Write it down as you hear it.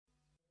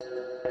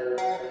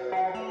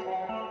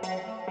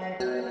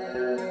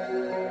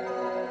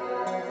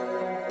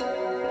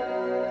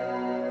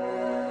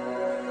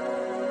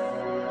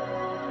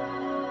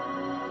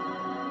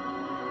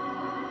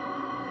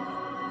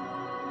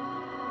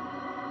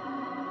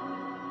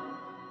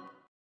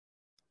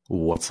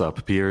What's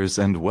up, peers,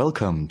 and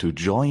welcome to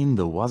Join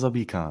the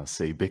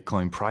Wasabikas, a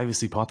Bitcoin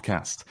privacy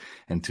podcast.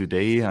 And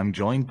today I'm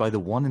joined by the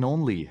one and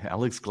only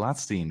Alex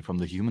Gladstein from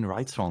the Human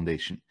Rights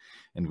Foundation.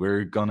 And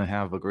we're going to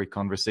have a great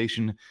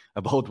conversation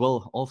about,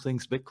 well, all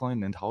things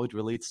Bitcoin and how it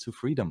relates to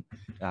freedom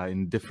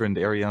in different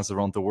areas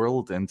around the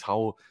world, and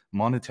how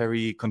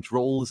monetary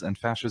controls and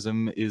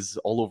fascism is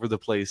all over the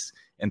place,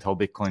 and how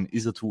Bitcoin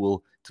is a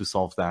tool to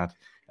solve that.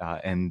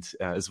 And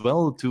as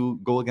well to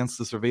go against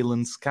the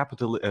surveillance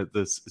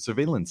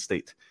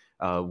state,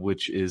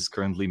 which is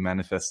currently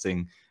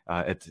manifesting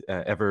at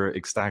ever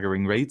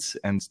staggering rates,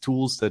 and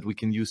tools that we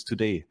can use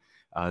today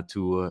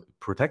to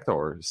protect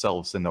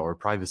ourselves and our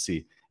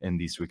privacy in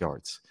these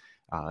regards.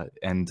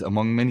 And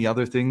among many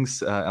other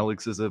things,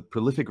 Alex is a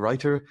prolific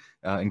writer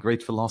and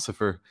great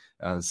philosopher.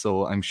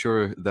 So I'm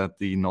sure that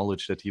the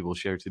knowledge that he will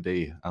share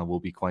today will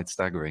be quite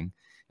staggering.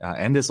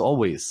 And as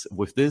always,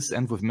 with this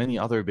and with many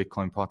other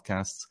Bitcoin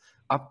podcasts,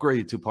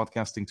 upgrade to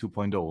Podcasting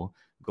 2.0.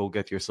 Go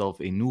get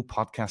yourself a new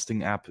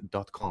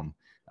podcastingapp.com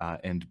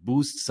and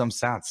boost some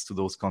sats to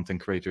those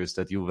content creators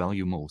that you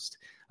value most.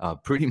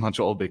 Pretty much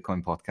all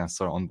Bitcoin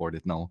podcasts are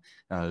onboarded now.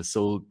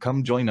 So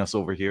come join us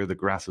over here. The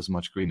grass is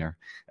much greener.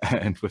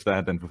 And with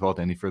that, and without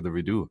any further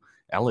ado,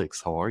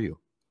 Alex, how are you?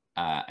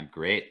 I'm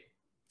great.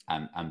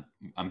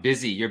 I'm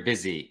busy. You're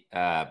busy.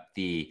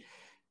 The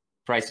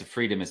price of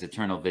freedom is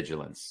eternal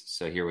vigilance.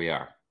 So here we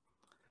are.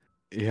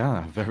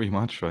 Yeah, very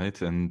much, right?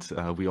 And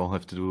we all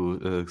have to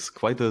do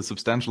quite a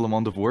substantial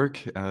amount of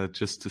work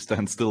just to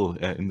stand still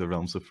in the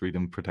realms of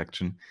freedom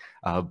protection.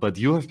 But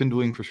you have been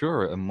doing, for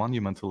sure, a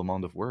monumental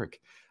amount of work.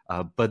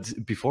 But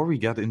before we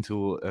get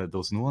into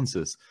those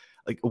nuances,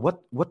 like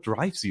what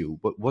drives you?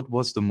 What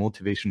was the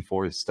motivation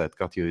force that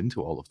got you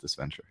into all of this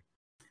venture?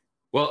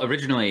 Well,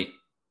 originally,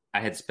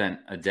 I had spent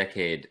a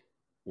decade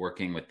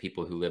working with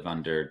people who live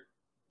under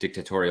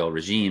dictatorial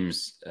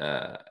regimes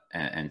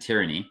and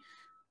tyranny,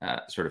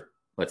 sort of,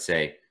 let's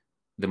say,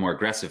 the more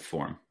aggressive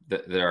form.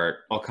 There are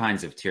all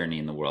kinds of tyranny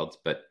in the world,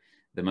 but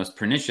the most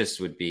pernicious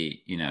would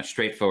be,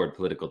 straightforward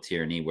political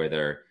tyranny, where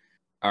there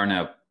are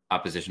no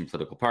opposition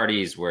political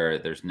parties, where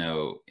there's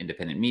no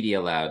independent media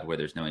allowed, where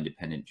there's no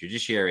independent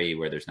judiciary,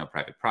 where there's no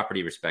private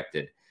property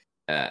respected.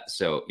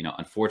 So,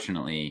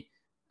 unfortunately,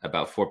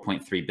 about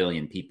 4.3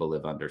 billion people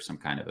live under some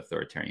kind of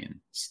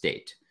authoritarian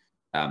state.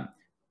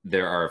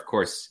 There are, of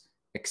course,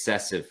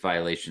 excessive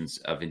violations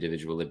of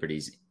individual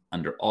liberties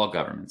under all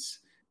governments,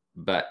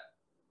 but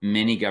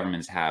many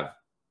governments have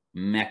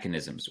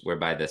mechanisms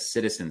whereby the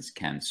citizens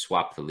can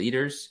swap the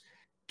leaders,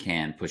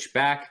 can push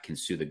back, can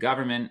sue the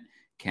government,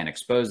 can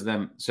expose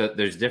them. So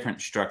there's different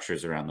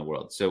structures around the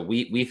world. So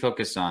we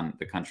focus on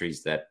the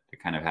countries that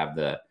kind of have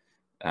the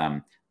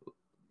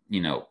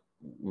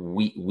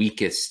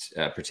weakest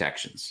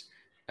protections,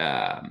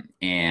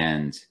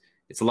 and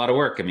it's a lot of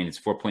work. I mean, it's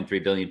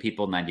 4.3 billion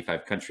people,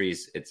 95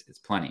 countries. It's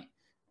plenty.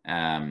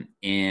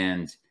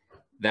 And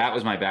that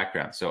was my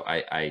background. So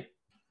I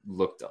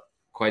looked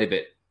quite a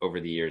bit over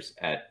the years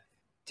at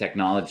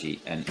technology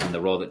and the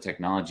role that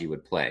technology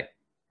would play.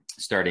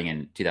 Starting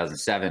in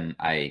 2007,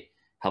 I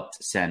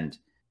helped send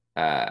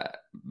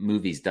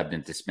movies dubbed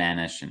into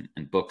Spanish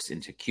and books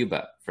into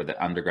Cuba for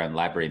the underground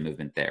library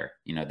movement there.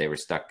 They were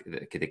stuck,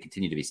 they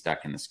continue to be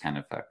stuck in this kind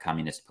of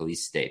communist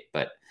police state,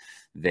 but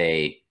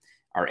they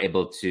are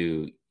able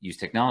to use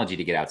technology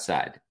to get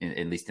outside,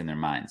 at least in their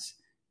minds.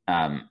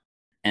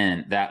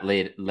 And that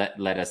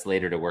led us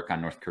later to work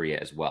on North Korea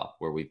as well,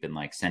 where we've been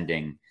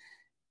sending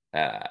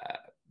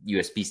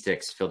USB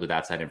sticks filled with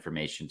outside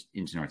information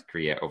into North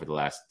Korea over the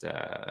last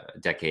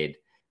decade.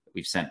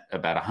 We've sent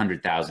about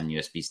 100,000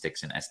 USB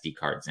sticks and SD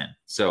cards in.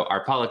 So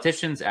our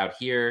politicians out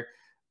here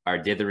are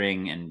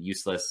dithering and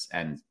useless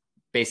and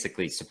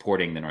basically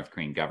supporting the North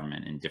Korean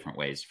government in different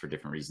ways for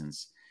different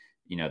reasons.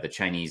 The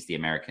Chinese, the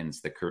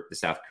Americans, the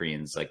South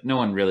Koreans, no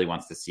one really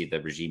wants to see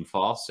the regime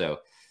fall. So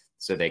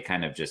they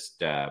kind of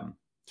just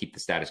keep the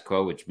status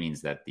quo, which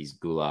means that these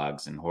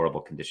gulags and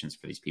horrible conditions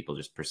for these people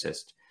just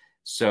persist.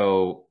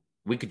 So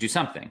we could do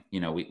something.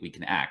 We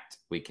can act.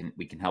 We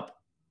can help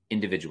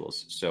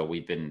individuals. So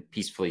we've been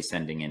peacefully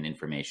sending in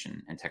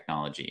information and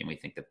technology, and we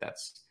think that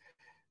that's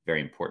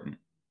very important.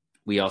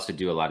 We also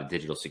do a lot of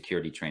digital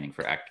security training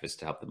for activists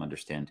to help them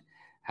understand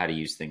how to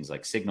use things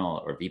like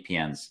Signal or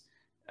VPNs.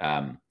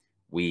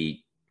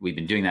 We've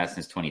been doing that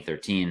since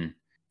 2013,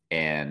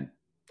 and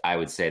I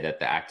would say that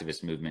the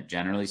activist movement,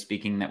 generally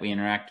speaking, that we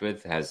interact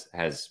with has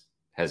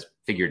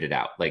figured it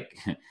out. Like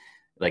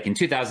in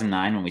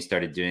 2009, when we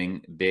started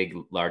doing big,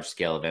 large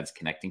scale events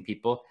connecting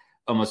people,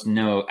 almost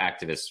no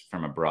activists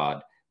from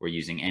abroad were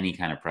using any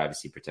kind of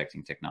privacy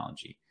protecting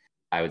technology.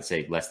 I would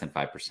say less than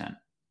 5%.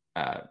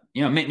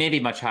 Maybe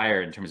much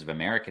higher in terms of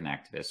American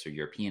activists or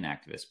European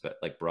activists,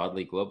 but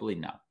broadly, globally,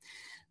 no.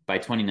 By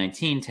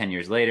 2019, 10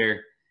 years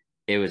later,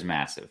 it was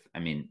massive. I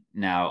mean,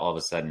 now all of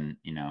a sudden,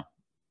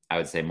 I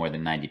would say more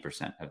than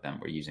 90% of them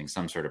were using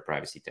some sort of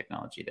privacy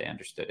technology. They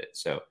understood it.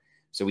 So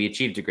we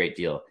achieved a great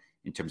deal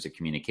in terms of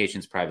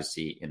communications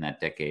privacy in that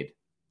decade.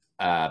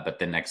 But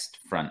the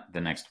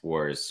next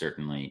war is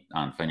certainly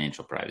on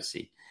financial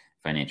privacy,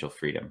 financial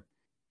freedom.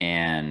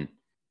 And,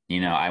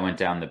 I went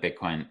down the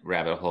Bitcoin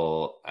rabbit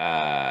hole.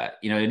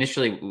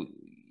 Initially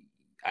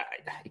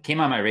it came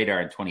on my radar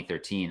in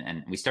 2013,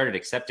 and we started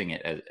accepting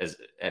it as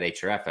at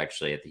HRF,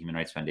 actually, at the Human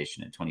Rights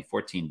Foundation in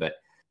 2014. But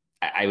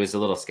I was a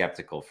little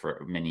skeptical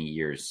for many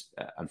years.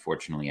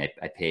 Unfortunately,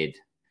 I paid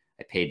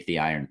the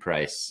iron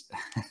price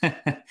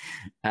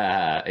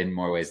in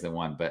more ways than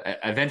one. But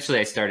eventually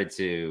I started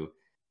to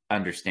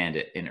understand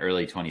it in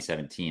early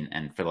 2017.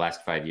 And for the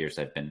last 5 years,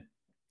 I've been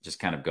just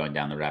kind of going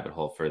down the rabbit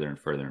hole further and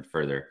further and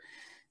further.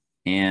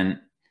 And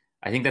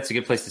I think that's a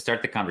good place to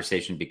start the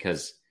conversation,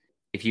 because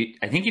if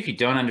you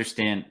don't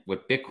understand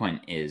what Bitcoin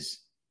is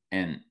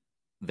and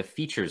the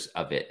features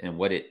of it and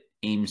what it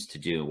aims to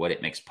do, what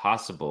it makes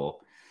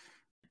possible,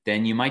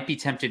 then you might be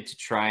tempted to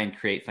try and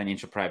create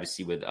financial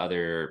privacy with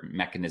other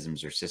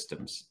mechanisms or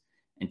systems.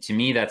 And to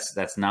me,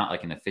 that's not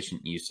like an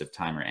efficient use of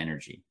time or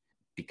energy,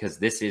 because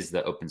this is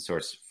the open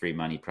source free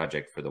money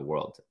project for the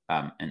world.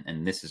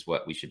 And this is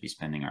what we should be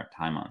spending our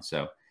time on.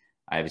 So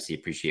I obviously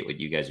appreciate what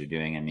you guys are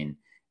doing. I mean,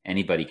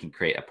 anybody can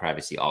create a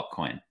privacy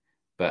altcoin,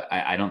 but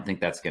I don't think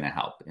that's going to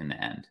help in the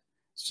end.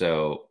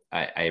 So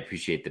I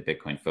appreciate the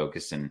Bitcoin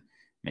focus, and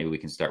maybe we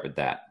can start with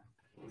that.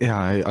 Yeah,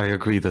 I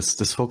agree.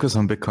 This focus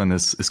on Bitcoin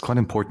is quite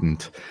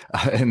important.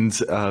 And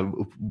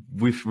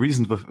we've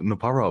reasoned with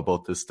Nopara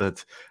about this,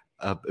 that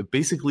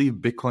basically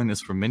Bitcoin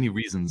is, for many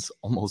reasons,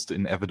 almost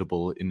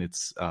inevitable in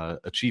its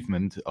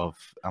achievement of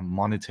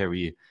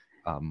monetary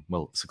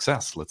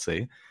success, let's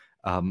say.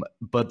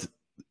 But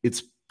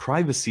its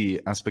privacy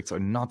aspects are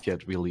not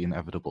yet really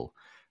inevitable.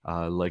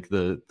 Like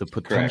the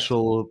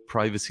potential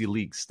privacy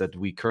leaks that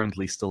we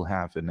currently still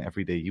have in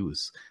everyday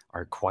use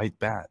are quite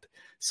bad.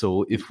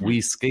 So if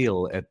we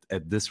scale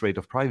at this rate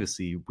of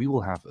privacy, we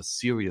will have a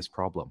serious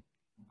problem.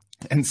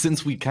 And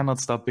since we cannot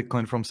stop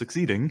Bitcoin from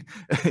succeeding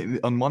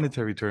on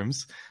monetary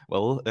terms,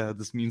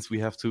 this means we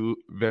have to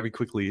very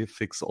quickly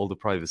fix all the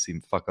privacy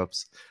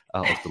fuck-ups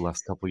of the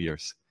last couple of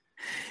years.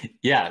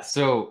 Yeah,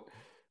 so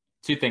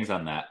two things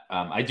on that.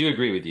 I do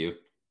agree with you.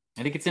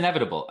 I think it's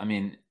inevitable. I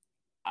mean,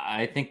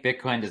 I think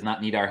Bitcoin does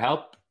not need our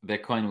help.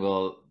 Bitcoin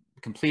will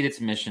complete its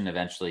mission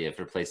eventually of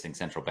replacing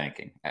central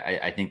banking.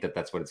 I think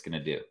that's what it's going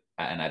to do.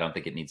 And I don't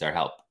think it needs our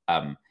help.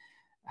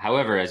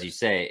 However, as you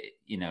say,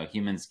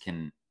 humans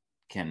can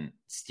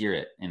steer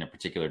it in a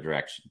particular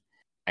direction.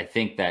 I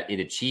think that it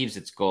achieves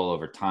its goal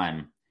over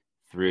time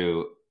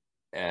through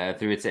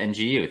its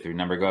NGU, through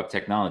number go up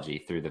technology,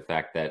 through the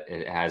fact that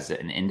it has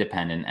an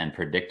independent and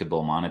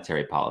predictable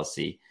monetary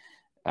policy,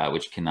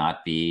 which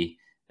cannot be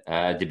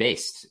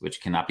debased,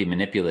 which cannot be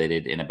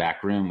manipulated in a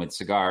back room with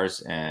cigars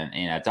and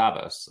at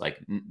Davos. Like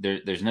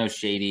there's no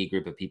shady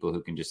group of people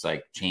who can just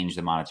like change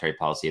the monetary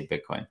policy of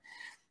Bitcoin.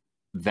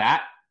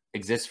 That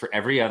exists for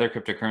every other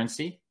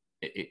cryptocurrency,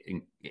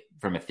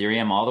 from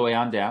Ethereum all the way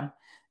on down,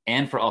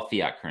 and for all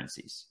fiat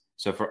currencies.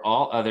 So for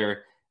all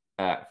other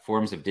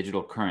forms of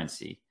digital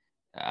currency,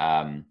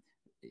 and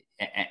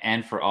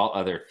for all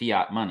other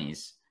fiat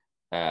monies,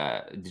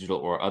 digital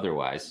or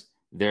otherwise,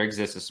 there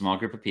exists a small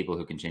group of people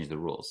who can change the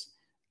rules.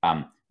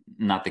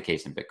 Not the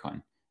case in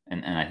Bitcoin.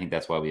 And I think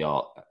that's why we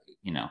all,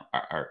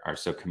 are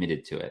so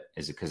committed to it,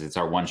 is because it's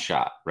our one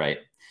shot, right?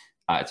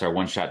 It's our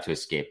one shot to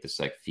escape this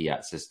like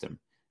fiat system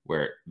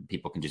where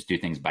people can just do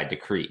things by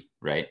decree,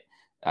 right?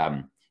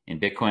 In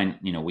Bitcoin,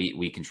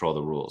 we control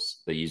the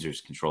rules. The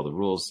users control the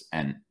rules.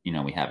 And,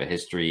 we have a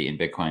history in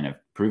Bitcoin of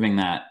proving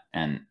that.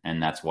 And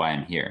that's why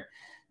I'm here.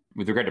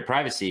 With regard to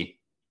privacy,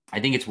 I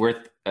think it's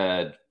worth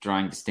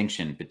drawing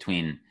distinction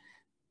between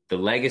the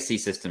legacy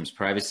system's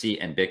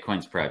privacy and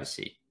Bitcoin's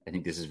privacy. I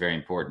think this is very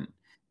important.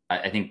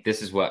 I think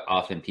this is what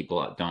often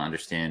people don't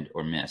understand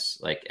or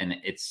miss. And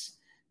it's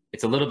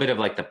a little bit of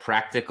like the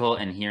practical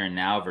and here and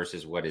now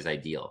versus what is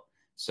ideal.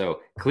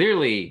 So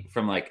clearly,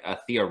 from like a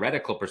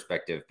theoretical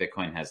perspective,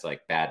 Bitcoin has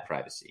like bad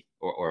privacy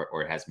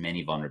or it has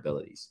many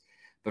vulnerabilities.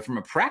 But from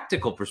a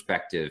practical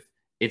perspective,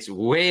 it's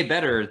way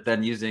better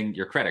than using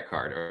your credit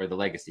card or the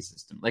legacy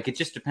system. Like it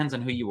just depends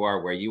on who you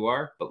are, where you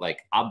are. But like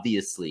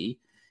obviously,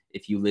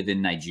 if you live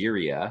in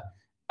Nigeria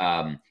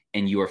and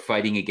you are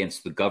fighting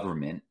against the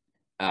government,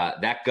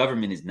 that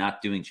government is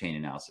not doing chain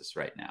analysis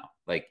right now.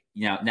 Like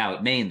now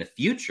it may in the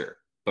future,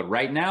 but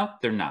right now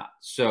they're not.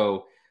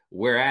 So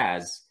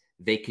whereas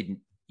they could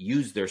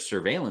use their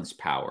surveillance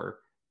power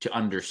to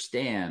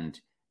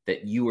understand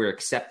that you were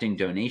accepting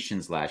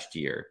donations last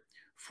year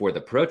for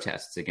the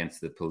protests against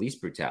the police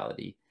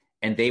brutality,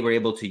 and they were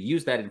able to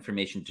use that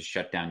information to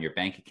shut down your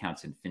bank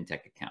accounts and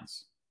fintech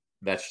accounts.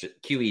 That's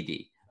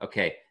QED.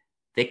 Okay.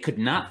 They could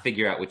not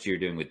figure out what you're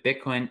doing with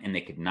Bitcoin, and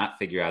they could not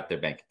figure out their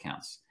bank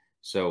accounts.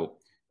 So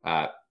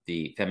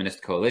the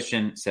Feminist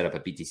Coalition set up a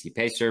BTC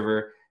Pay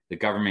server. The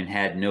government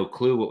had no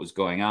clue what was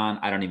going on.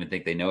 I don't even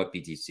think they know what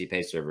BTC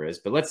Pay server is.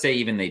 But let's say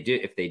even they do,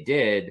 if they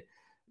did,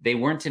 they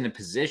weren't in a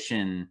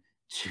position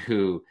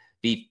to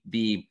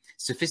be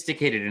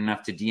sophisticated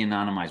enough to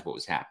de-anonymize what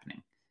was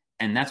happening.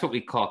 And that's what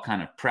we call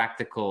kind of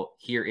practical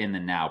here in the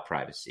now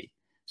privacy.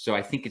 So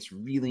I think it's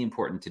really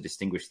important to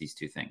distinguish these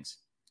two things.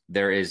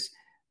 There is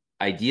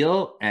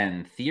ideal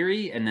and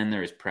theory, and then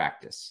there is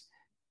practice.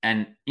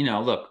 And,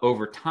 look,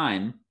 over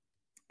time,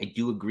 I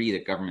do agree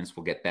that governments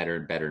will get better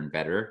and better and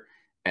better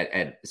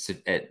at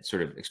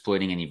sort of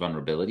exploiting any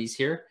vulnerabilities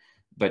here.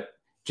 But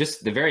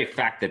just the very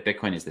fact that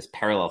Bitcoin is this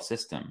parallel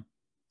system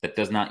that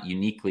does not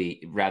natively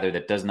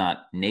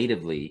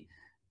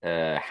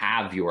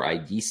have your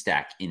ID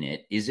stack in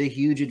it is a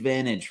huge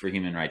advantage for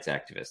human rights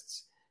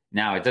activists.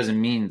 Now, it doesn't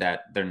mean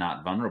that they're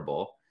not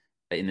vulnerable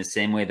in the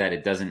same way that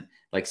it doesn't,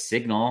 like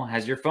Signal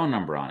has your phone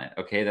number on it.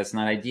 Okay, that's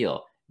not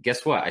ideal.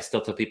 Guess what? I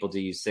still tell people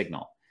to use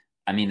Signal.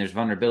 I mean, there's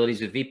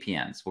vulnerabilities with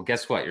VPNs. Well,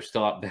 guess what? You're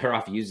still better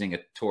off using a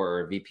Tor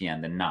or a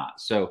VPN than not.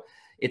 So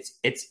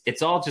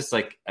it's all just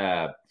like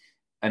an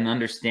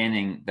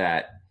understanding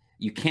that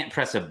you can't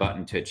press a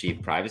button to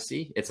achieve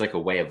privacy. It's like a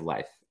way of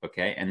life.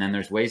 Okay. And then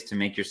there's ways to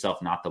make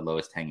yourself not the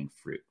lowest hanging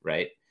fruit.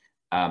 Right.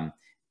 And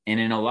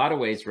in a lot of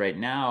ways right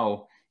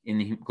now in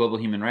the global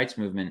human rights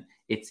movement,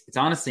 it's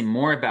honestly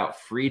more about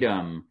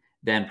freedom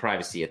than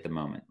privacy at the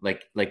moment.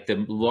 Like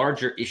the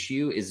larger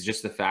issue is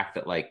just the fact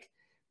that like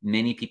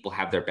many people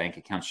have their bank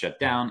accounts shut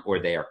down, or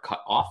they are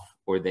cut off,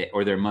 or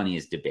their money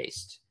is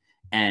debased,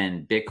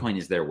 and Bitcoin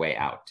is their way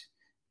out.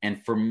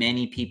 And for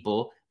many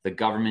people, the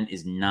government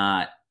is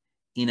not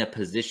in a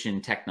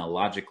position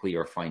technologically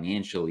or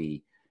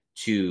financially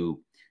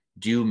to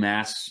do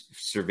mass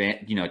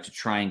surveillance, to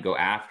try and go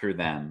after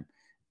them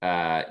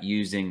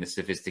using the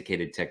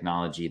sophisticated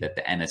technology that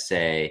the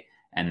NSA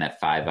and that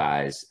Five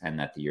Eyes and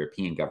that the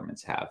European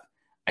governments have.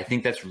 I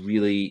think that's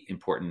really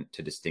important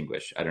to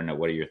distinguish. I don't know.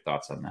 What are your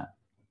thoughts on that?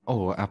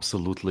 Oh,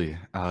 absolutely.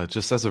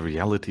 Just as a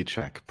reality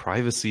check,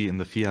 privacy in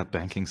the fiat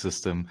banking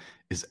system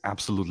is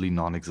absolutely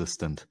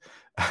non-existent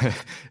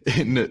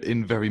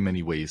in very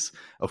many ways.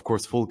 Of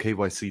course, full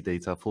KYC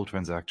data, full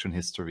transaction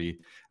history,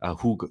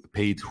 who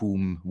paid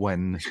whom,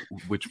 when,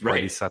 which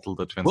party settled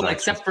the transaction. Well,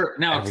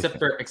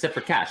 except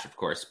for cash, of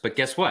course. But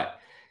guess what?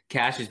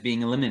 Cash is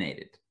being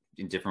eliminated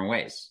in different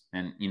ways.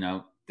 And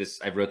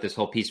I wrote this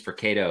whole piece for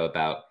Cato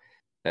about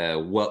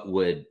what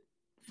would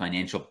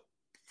financial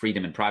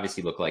freedom and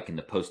privacy look like in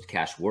the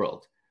post-cash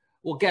world.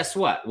 Well, guess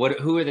what?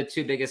 Who are the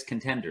two biggest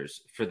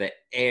contenders for the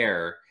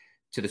heir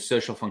to the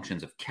social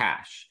functions of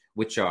cash,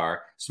 which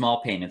are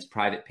small payments,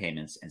 private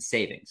payments, and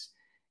savings?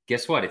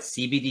 Guess what? It's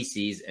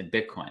CBDCs and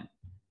Bitcoin.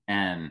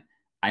 And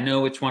I know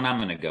which one I'm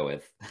going to go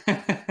with.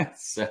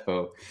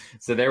 So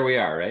there we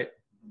are, right?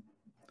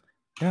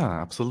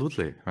 Yeah,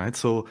 absolutely. Right.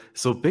 So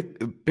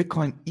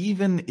Bitcoin,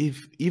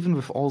 even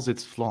with all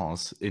its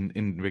flaws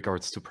in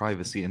regards to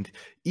privacy, and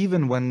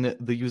even when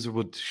the user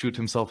would shoot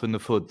himself in the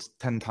foot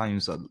 10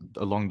 times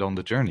along down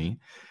the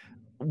journey,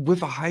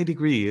 with a high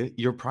degree,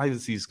 your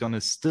privacy is going to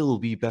still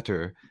be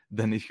better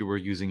than if you were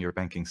using your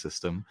banking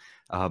system.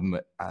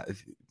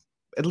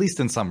 At least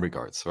in some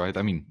regards, right?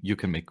 I mean, you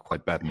can make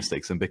quite bad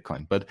mistakes in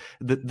Bitcoin, but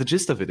the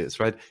gist of it is,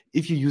 right?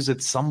 If you use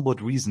it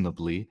somewhat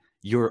reasonably,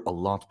 you're a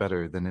lot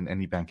better than in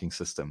any banking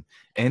system.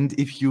 And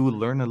if you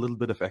learn a little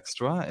bit of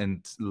extra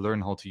and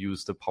learn how to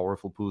use the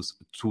powerful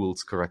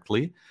tools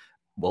correctly,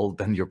 well,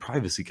 then your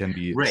privacy can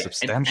be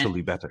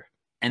substantially better.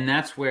 And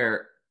that's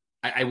where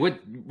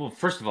well,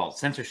 first of all,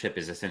 censorship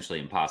is essentially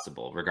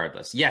impossible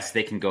regardless. Yes,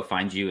 they can go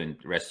find you and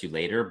arrest you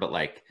later, but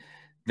like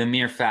the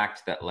mere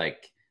fact that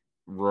like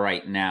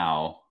right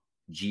now,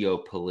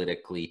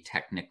 geopolitically,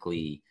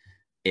 technically,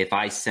 if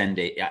I send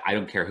I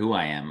don't care who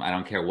I am, I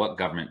don't care what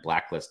government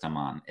blacklist I'm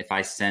on. If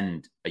I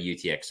send a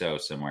UTXO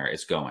somewhere,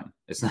 it's going.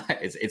 It's not.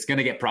 It's going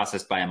to get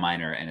processed by a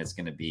miner, and it's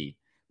going to be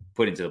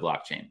put into the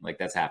blockchain. Like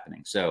that's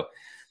happening. So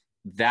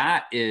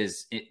that's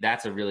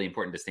a really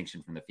important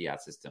distinction from the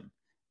fiat system.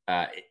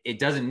 It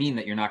doesn't mean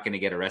that you're not going to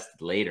get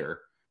arrested later,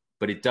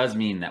 but it does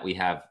mean that we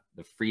have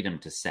the freedom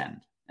to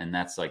send, and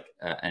that's like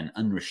an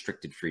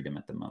unrestricted freedom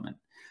at the moment,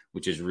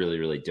 which is really,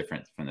 really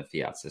different from the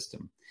fiat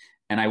system.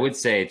 And I would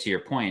say, to your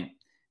point,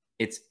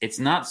 it's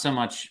not so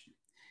much,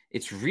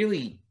 it's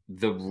really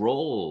the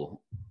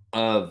role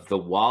of the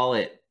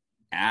wallet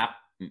app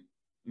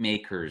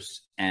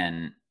makers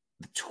and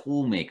the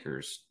tool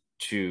makers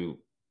to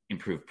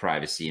improve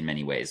privacy in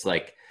many ways.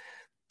 Like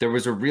there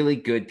was a really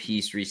good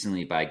piece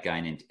recently by a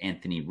guy named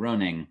Anthony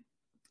Roning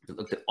that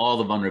looked at all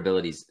the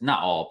vulnerabilities,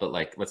 not all, but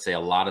like, let's say a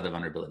lot of the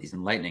vulnerabilities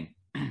in Lightning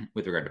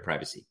with regard to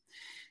privacy.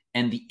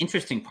 And the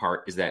interesting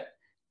part is that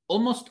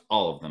almost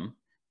all of them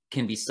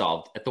can be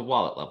solved at the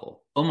wallet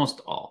level.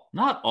 Almost all,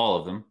 not all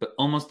of them, but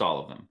almost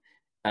all of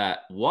them.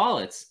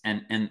 Wallets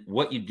and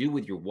what you do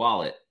with your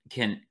wallet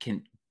can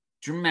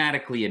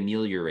dramatically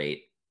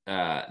ameliorate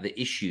the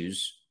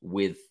issues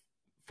with,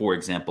 for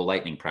example,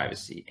 Lightning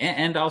privacy,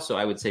 and also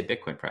I would say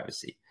Bitcoin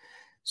privacy.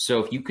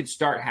 So if you could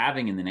start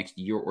having in the next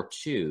year or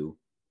two,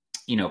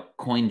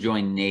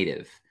 CoinJoin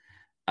native,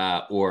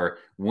 or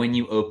when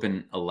you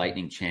open a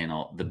Lightning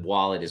channel, the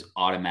wallet is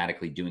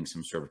automatically doing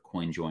some sort of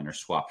CoinJoin or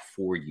swap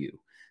for you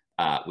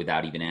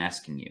without even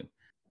asking you.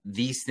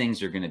 These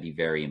things are going to be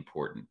very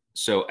important.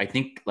 So I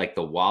think like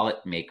the wallet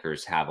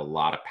makers have a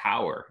lot of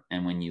power.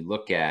 And when you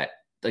look at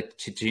like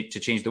to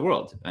change the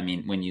world, I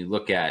mean, when you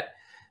look at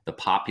the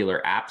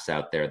popular apps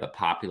out there, the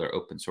popular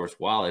open source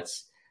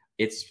wallets,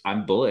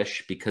 I'm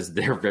bullish because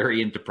they're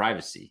very into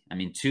privacy. I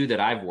mean, two that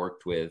I've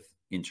worked with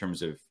in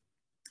terms of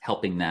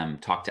helping them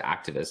talk to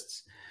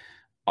activists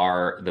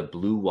are the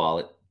Blue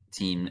Wallet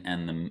team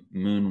and the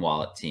Moon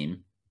Wallet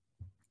team.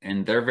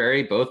 And they're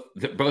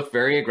both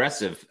very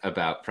aggressive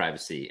about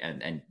privacy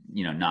and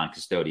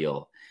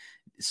non-custodial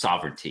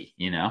sovereignty,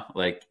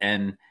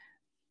 and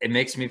it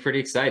makes me pretty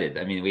excited.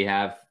 I mean, we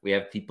have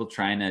people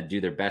trying to do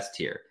their best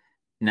here.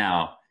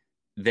 Now,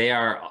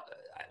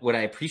 what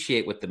I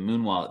appreciate what the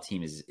Moon Wallet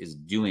team is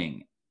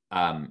doing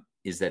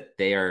is that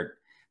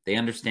they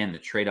understand the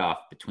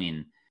trade-off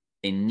between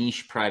a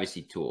niche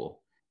privacy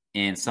tool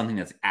and something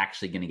that's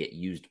actually going to get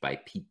used by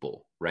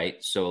people,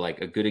 right? So like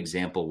a good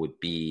example would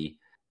be,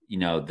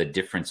 the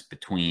difference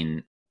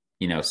between,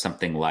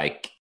 something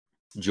like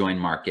Join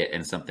Market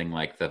and something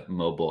like the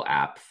mobile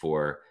app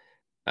for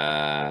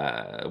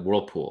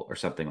Whirlpool or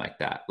something like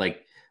that.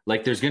 Like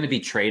there's going to be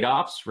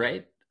trade-offs,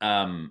 right?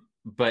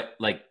 But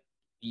like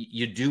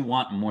you do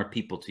want more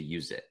people to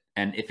use it.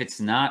 And if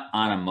it's not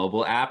on a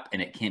mobile app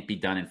and it can't be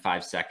done in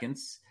 5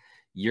 seconds,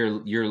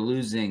 you're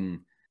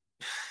losing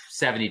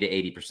 70 to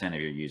 80%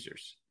 of your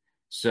users.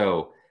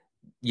 So,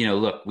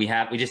 look, we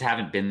just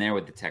haven't been there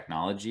with the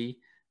technology,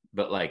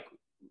 but like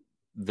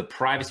the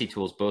privacy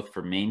tools, both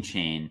for main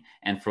chain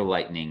and for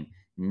Lightning,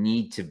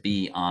 need to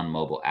be on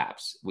mobile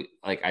apps.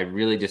 I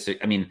really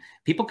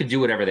people could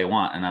do whatever they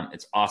want, and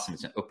it's awesome.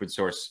 It's an open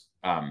source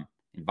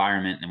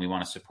environment, and we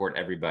want to support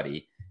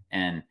everybody.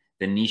 And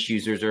the niche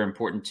users are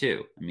important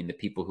too. I mean, the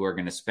people who are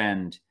going to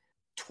spend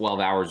 12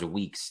 hours a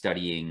week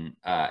studying,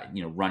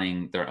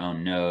 running their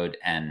own node,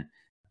 and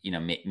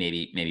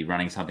maybe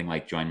running something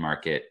like Join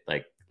Market,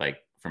 like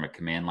from a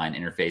command line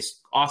interface.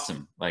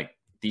 Awesome. Like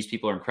these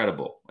people are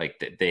incredible.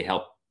 Like they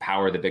help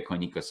power the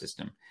Bitcoin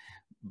ecosystem,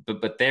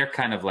 but they're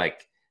kind of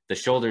like the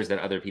shoulders that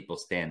other people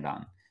stand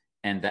on.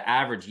 And the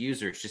average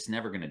user is just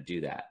never going to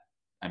do that.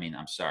 I mean,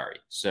 I'm sorry.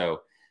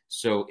 So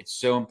it's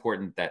so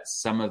important that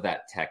some of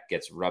that tech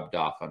gets rubbed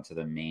off onto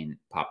the main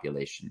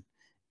population.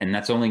 And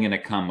that's only going to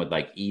come with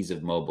like ease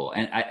of mobile.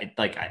 And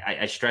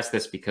I stress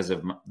this because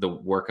of the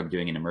work I'm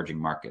doing in emerging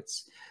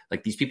markets.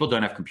 Like these people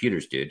don't have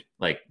computers, dude.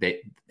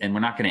 And we're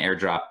not going to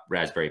airdrop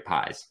Raspberry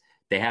Pis.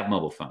 They have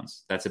mobile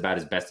phones. That's about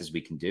as best as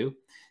we can do.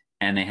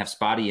 And they have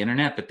spotty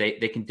internet, but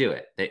they can do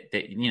it.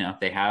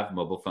 They have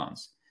mobile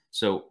phones.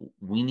 So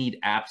we need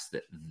apps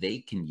that they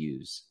can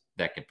use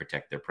that can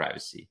protect their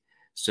privacy.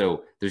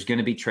 So there's going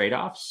to be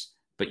trade-offs,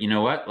 but you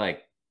know what?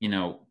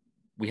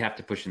 We have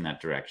to push in that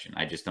direction.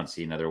 I just don't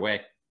see another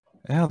way.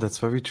 Yeah, that's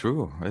very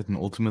true. Right? And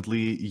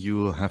ultimately,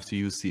 you have to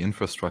use the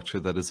infrastructure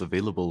that is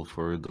available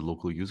for the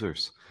local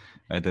users.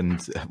 Right?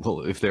 And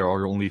well, if there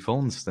are only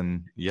phones,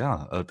 then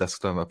yeah, a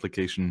desktop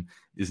application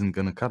isn't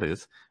going to cut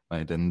it.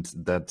 Right? And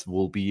that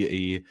will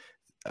be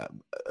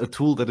a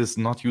tool that is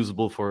not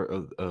usable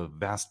for a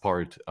vast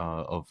part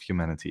of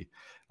humanity.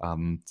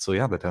 So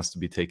yeah, that has to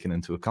be taken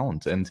into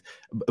account. And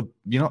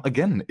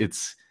again,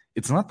 it's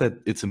not that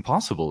it's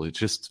impossible. It's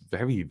just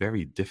very,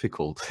 very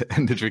difficult,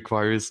 and it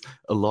requires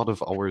a lot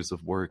of hours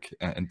of work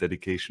and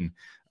dedication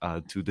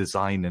to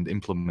design and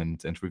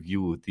implement and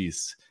review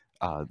these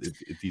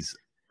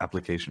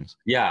applications.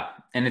 Yeah,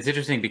 and it's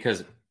interesting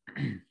because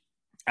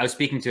I was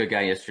speaking to a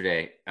guy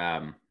yesterday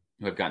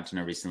who I've gotten to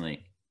know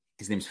recently.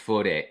 His name's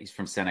Fode. He's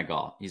from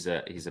Senegal. He's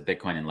a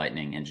Bitcoin and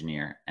Lightning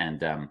engineer,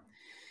 and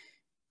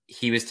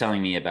he was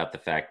telling me about the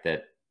fact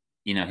that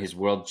his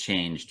world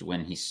changed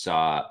when he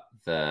saw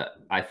the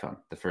iPhone,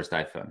 the first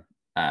iPhone.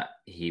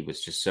 He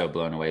was just so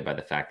blown away by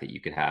the fact that you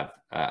could have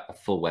a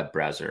full web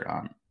browser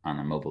on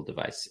a mobile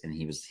device, and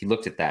he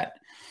looked at that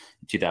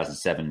in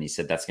 2007 and he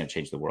said that's going to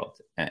change the world,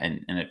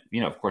 and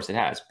it, of course it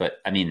has. But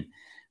I mean,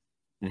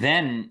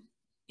 then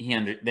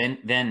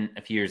then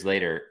a few years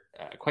later,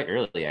 quite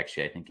early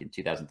actually, I think in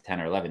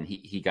 2010 or 11,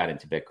 he got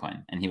into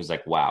Bitcoin, and he was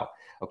like, wow,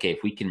 okay,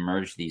 if we can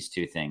merge these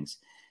two things,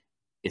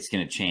 it's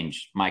going to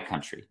change my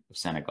country of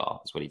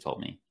Senegal, is what he told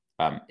me.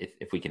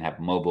 If we can have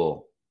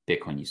mobile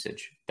Bitcoin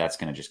usage, that's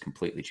going to just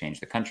completely change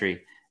the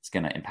country. It's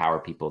going to empower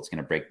people. It's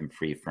going to break them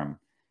free from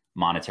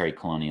monetary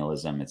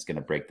colonialism. It's going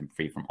to break them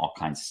free from all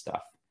kinds of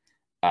stuff.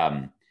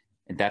 And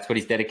that's what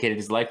he's dedicated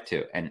his life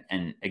to.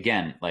 And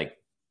again,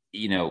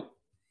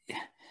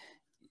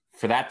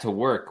 for that to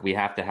work, we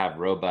have to have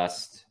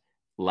robust,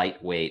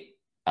 lightweight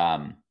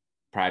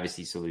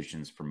privacy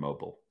solutions for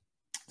mobile.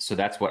 So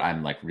that's what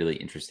I'm really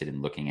interested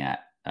in looking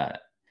at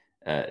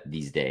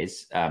these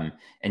days. And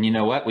you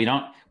know what? We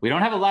don't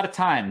have a lot of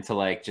time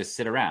to just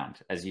sit around,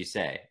 as you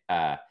say.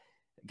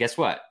 Guess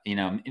what?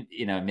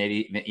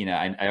 Maybe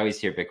I always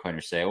hear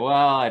Bitcoiners say,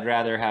 well, I'd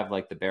rather have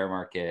the bear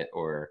market,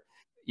 or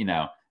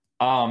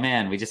oh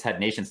man, we just had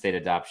nation state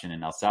adoption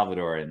in El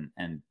Salvador,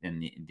 and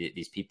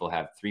these people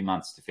have 3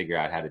 months to figure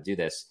out how to do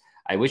this.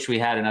 I wish we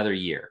had another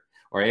year,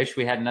 or I wish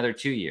we had another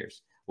 2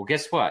 years. Well,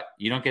 guess what?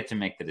 You don't get to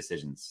make the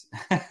decisions.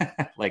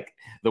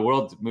 The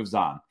world moves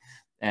on.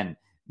 And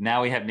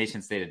now we have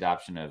nation state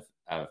adoption of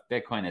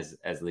Bitcoin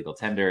as legal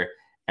tender.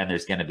 And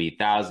there's going to be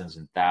thousands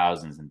and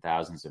thousands and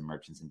thousands of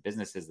merchants and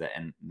businesses that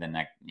in the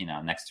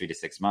next 3 to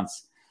 6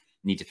 months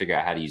need to figure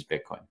out how to use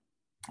Bitcoin.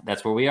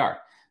 That's where we are.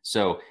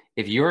 So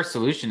if your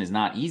solution is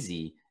not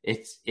easy,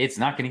 it's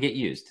not going to get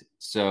used.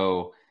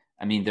 So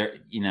I mean,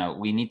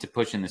 we need to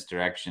push in this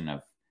direction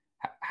of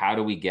how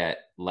do we get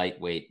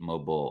lightweight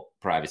mobile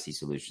privacy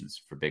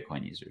solutions for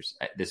Bitcoin users.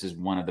 This is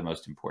one of the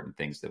most important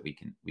things that we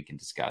can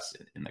discuss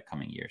in the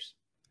coming years.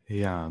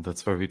 Yeah,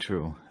 that's very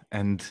true.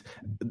 And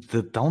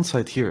the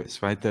downside here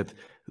is, right, that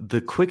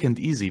the quick and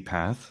easy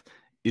path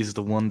is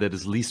the one that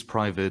is least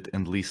private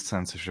and least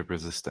censorship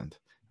resistant,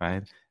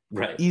 right?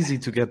 Right. Easy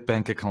to get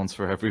bank accounts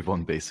for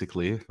everyone,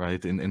 basically,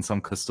 right? In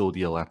some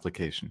custodial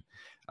application.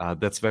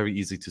 That's very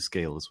easy to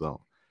scale as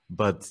well.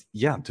 But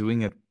yeah,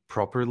 doing it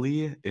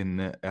properly in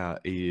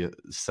a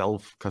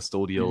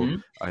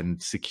self-custodial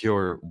and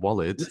secure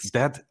wallet,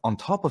 that on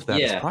top of that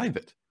is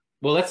private.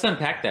 Well, let's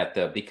unpack that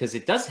though, because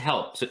it does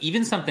help. So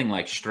even something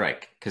like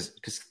Strike, because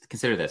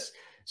consider this.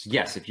 So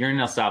yes, if you're in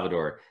El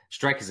Salvador,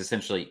 Strike is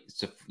essentially,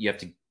 so you have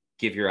to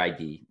give your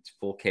ID. It's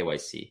full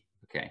KYC,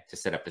 okay, to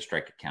set up the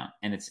Strike account,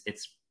 and it's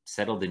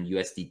settled in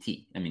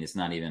USDT. I mean, it's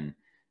not even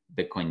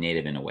Bitcoin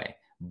native in a way,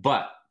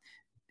 but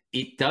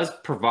it does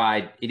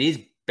provide. It is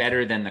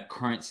better than the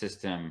current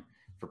system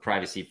for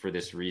privacy for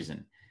this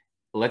reason.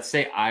 Let's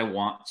say I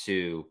want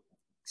to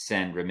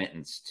send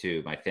remittance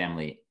to my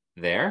family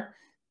there.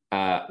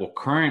 Well,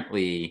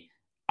 currently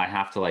I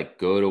have to like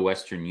go to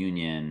Western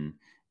Union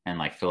and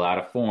like fill out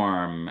a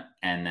form,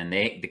 and then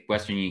the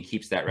Western Union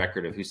keeps that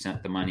record of who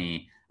sent the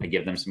money. I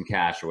give them some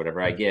cash or whatever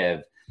I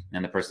give,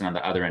 and the person on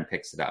the other end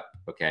picks it up.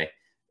 Okay,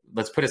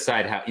 let's put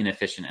aside how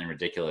inefficient and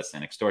ridiculous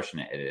and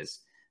extortionate it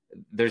is.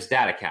 There's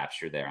data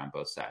capture there on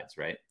both sides,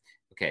 right?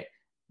 Okay,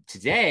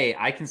 today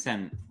I can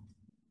send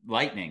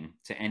Lightning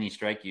to any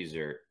Strike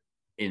user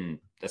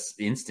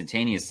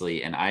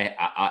instantaneously, and I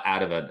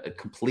out of a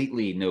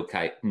completely no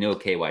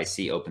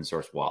KYC open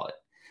source wallet.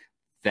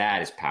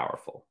 That is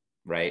powerful,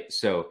 right?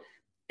 So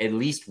at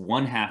least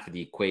one half of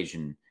the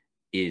equation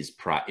is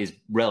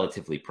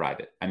relatively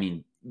private. I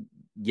mean,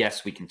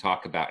 yes, we can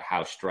talk about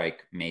how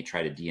Strike may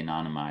try to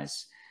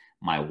de-anonymize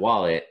my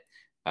wallet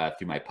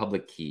through my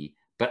public key,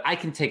 but I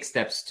can take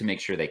steps to make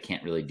sure they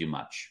can't really do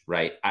much,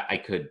 right? I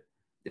could,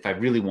 if I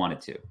really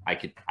wanted to, I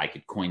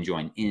could coin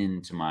join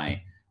into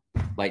my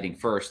Lightning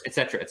first, et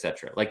cetera, et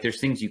cetera. Like there's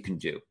things you can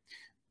do.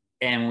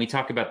 And when we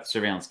talk about the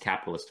surveillance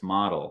capitalist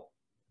model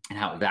and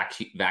how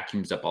it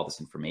vacuums up all this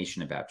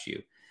information about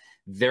you,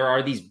 there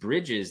are these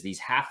bridges, these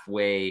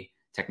halfway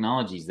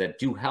technologies that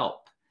do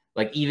help.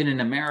 Like even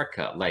in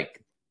America,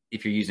 like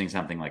if you're using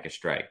something like a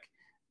Strike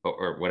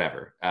or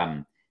whatever,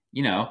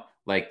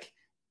 like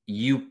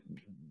you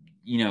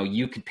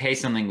could pay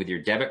something with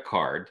your debit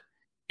card,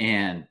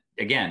 and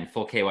again,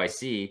 full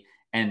KYC,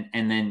 and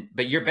then,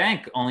 but your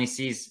bank only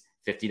sees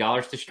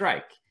 $50 to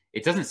Strike.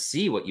 It doesn't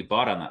see what you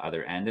bought on the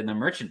other end, and the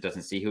merchant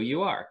doesn't see who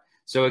you are.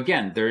 So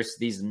again, there's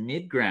these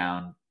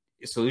mid-ground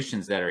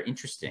solutions that are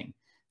interesting,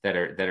 that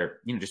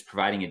are just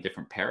providing a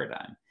different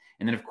paradigm.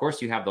 And then of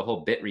course you have the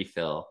whole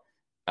Bitrefill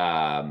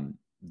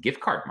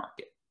gift card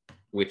market,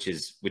 which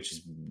is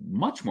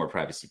much more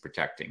privacy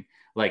protecting.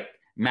 Like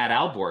Matt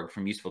Alborg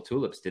from Useful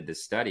Tulips did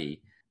this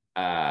study,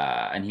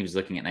 and he was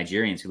looking at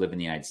Nigerians who live in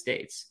the United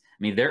States. I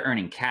mean, they're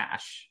earning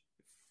cash,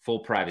 full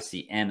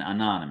privacy and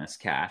anonymous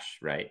cash,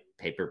 right?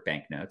 Paper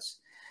banknotes.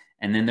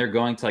 And then they're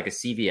going to like a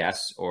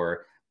CVS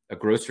or a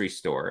grocery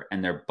store,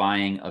 and they're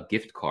buying a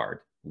gift card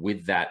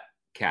with that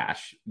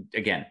cash.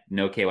 Again,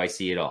 no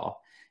KYC at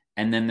all.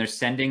 And then they're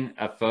sending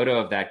a photo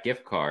of that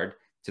gift card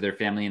to their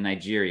family in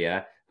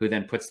Nigeria, who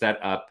then puts that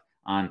up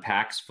on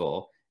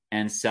Paxful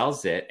and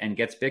sells it and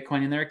gets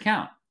Bitcoin in their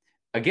account.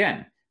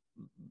 Again,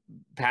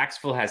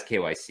 Paxful has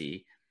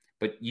KYC,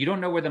 but you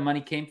don't know where the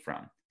money came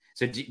from.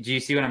 So do you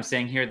see what I'm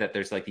saying here? That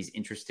there's like these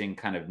interesting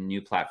kind of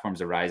new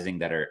platforms arising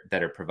that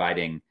are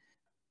providing,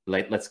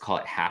 like, let's call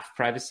it half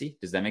privacy.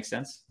 Does that make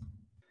sense?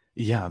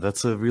 Yeah,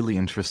 that's a really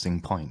interesting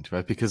point,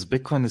 right? Because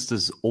Bitcoin is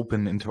this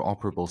open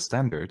interoperable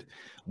standard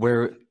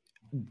where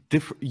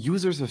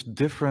users of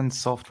different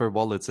software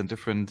wallets and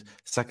different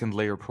second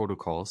layer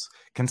protocols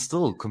can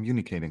still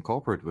communicate and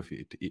cooperate with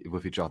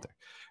each other,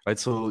 right?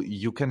 So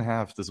you can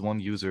have this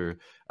one user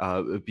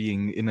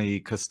being in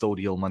a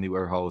custodial money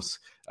warehouse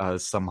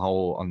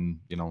somehow on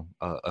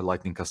a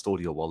Lightning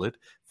custodial wallet,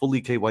 fully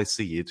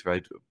KYC'd,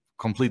 right?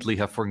 Completely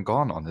have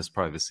forgone on his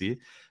privacy,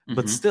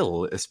 but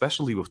still,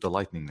 especially with the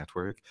Lightning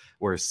Network,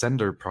 where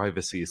sender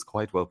privacy is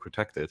quite well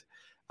protected,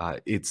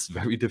 it's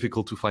very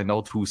difficult to find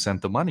out who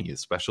sent the money,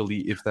 especially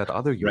if that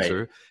other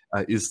user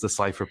is the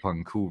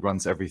cypherpunk who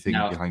runs everything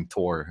behind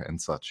Tor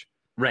and such.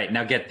 Right.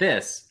 Now get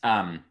this.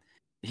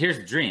 Here's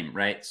the dream,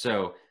 right?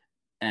 So,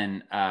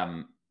 and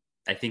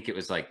I think it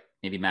was like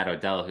maybe Matt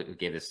Odell who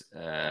gave this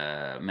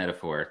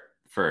metaphor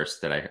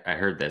first that I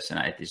heard this, and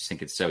I just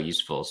think it's so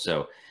useful.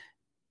 So,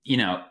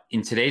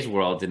 in today's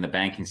world, in the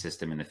banking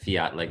system, in the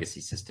fiat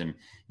legacy system,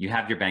 you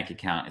have your bank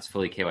account, it's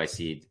fully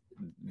KYC'd.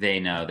 They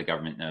know, the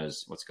government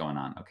knows what's going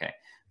on. Okay.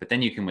 But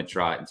then you can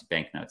withdraw it into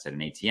banknotes at an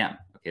ATM.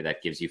 Okay.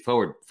 That gives you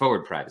forward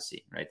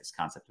privacy, right? This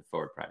concept of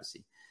forward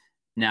privacy.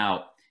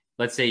 Now,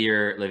 let's say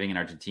you're living in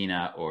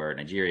Argentina or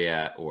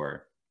Nigeria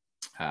or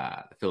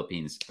the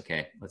Philippines.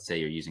 Okay, let's say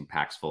you're using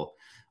Paxful.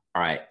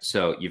 All right,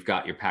 so you've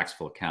got your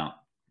Paxful account.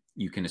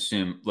 You can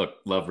assume, look,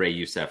 love Ray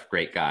Youssef,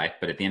 great guy,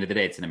 but at the end of the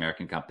day, it's an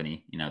American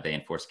company. They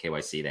enforce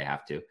KYC, they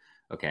have to.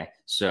 Okay,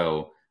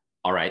 so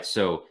all right,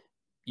 so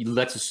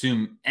let's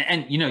assume,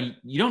 and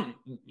you don't.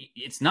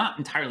 It's not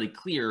entirely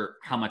clear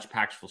how much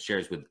Paxful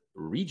shares with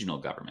regional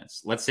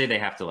governments. Let's say they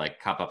have to like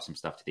cop up some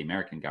stuff to the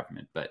American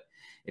government, but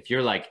if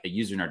you're like a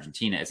user in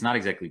Argentina, it's not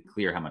exactly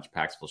clear how much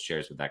Paxful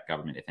shares with that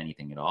government, if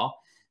anything at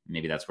all.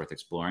 Maybe that's worth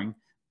exploring,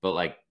 but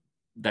like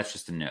that's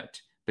just a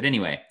note. But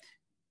anyway,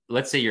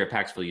 let's say you're a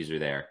Paxful user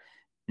there.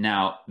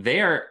 Now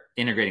they are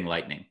integrating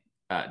Lightning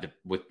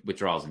with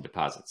withdrawals and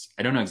deposits.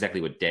 I don't know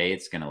exactly what day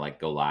it's going to like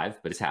go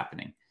live, but it's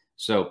happening.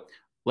 So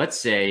let's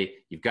say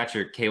you've got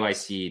your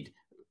KYC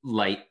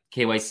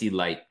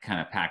light kind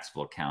of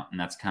Paxful account, and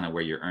that's kind of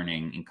where you're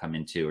earning income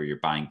into, or you're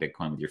buying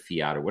Bitcoin with your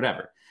fiat or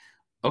whatever.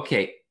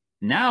 Okay,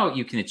 now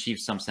you can achieve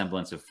some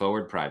semblance of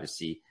forward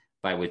privacy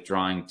by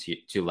withdrawing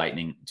to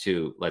Lightning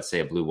to, let's say,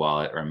 a Blue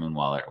wallet or a Moon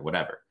wallet or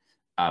whatever.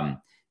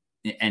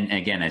 And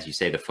again, as you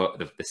say,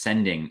 the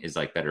sending is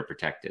like better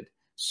protected.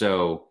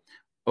 So,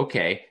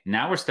 okay,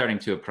 now we're starting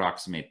to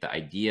approximate the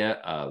idea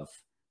of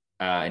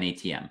an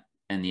ATM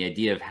and the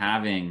idea of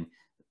having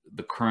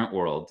the current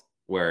world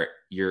where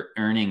your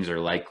earnings are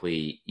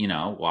likely,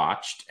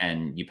 watched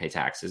and you pay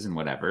taxes and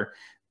whatever,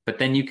 but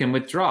then you can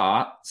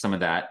withdraw some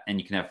of that and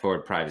you can have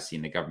forward privacy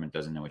and the government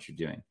doesn't know what you're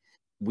doing.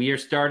 We are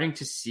starting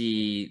to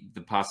see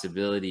the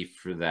possibility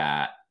for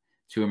that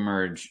to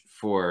emerge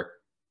for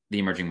the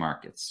emerging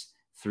markets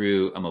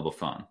through a mobile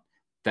phone.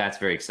 That's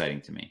very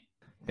exciting to me.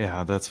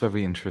 Yeah, that's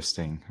very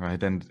interesting,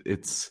 right? And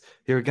it's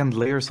here again,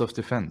 layers of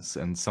defense.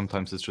 And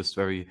sometimes it's just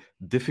very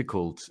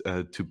difficult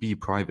to be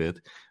private,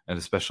 and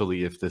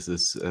especially if this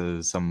is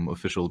some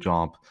official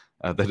job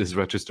that is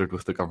registered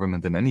with the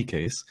government in any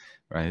case,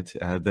 right?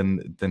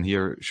 Then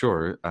here,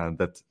 sure,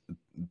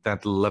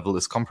 that level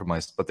is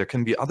compromised. But there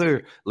can be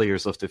other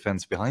layers of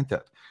defense behind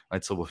that,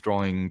 right? So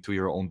withdrawing to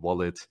your own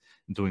wallet,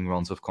 doing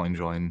rounds of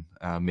CoinJoin,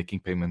 making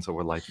payments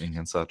over Lightning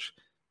and such.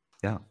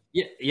 Yeah.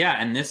 Yeah.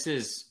 And this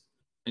is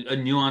a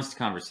nuanced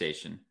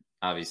conversation.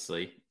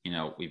 Obviously,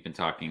 we've been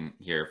talking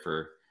here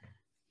for,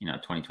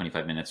 20,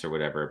 25 minutes or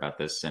whatever about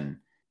this, and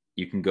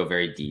you can go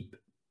very deep,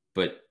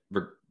 but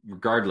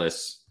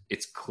regardless,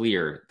 it's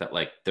clear that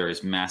like there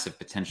is massive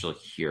potential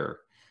here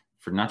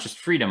for not just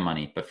freedom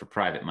money, but for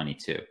private money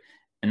too.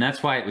 And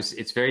that's why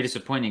it's very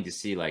disappointing to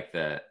see like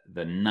the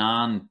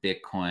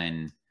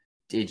non-Bitcoin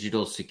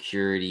digital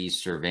security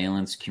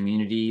surveillance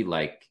community,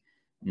 like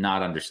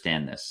not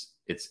understand this.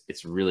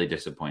 It's really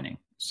disappointing.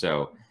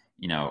 So,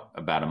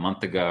 about a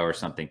month ago or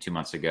something, 2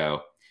 months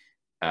ago,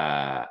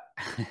 Edward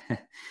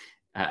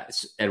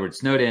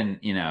Snowden,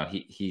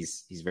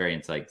 he's very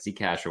into like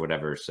Zcash or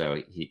whatever.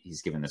 So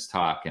he's given this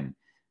talk, and,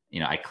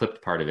 I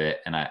clipped part of it,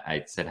 and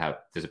I said how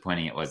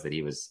disappointing it was that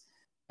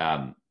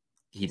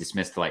he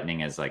dismissed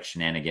Lightning as like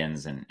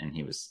shenanigans. And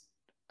he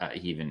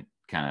even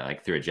kind of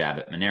like threw a jab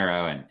at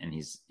Monero, and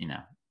he's,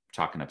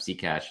 chalking up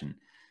Zcash. And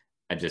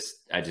I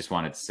just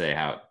wanted to say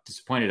how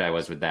disappointed I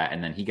was with that.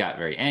 And then he got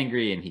very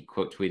angry, and he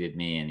quote tweeted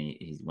me, and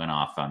he went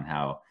off on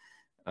how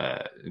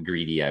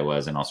greedy I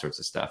was and all sorts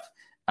of stuff.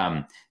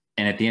 And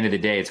at the end of the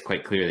day, it's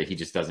quite clear that he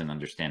just doesn't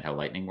understand how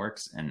Lightning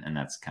works. And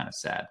that's kind of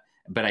sad.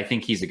 But I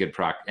think he's a good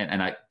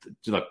and I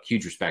look,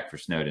 huge respect for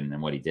Snowden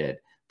and what he did.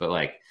 But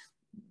like,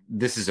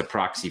 this is a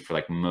proxy for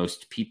like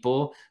most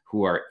people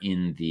who are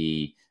in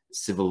the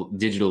civil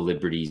digital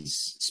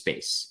liberties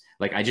space.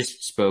 Like I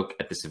just spoke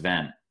at this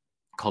event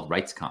called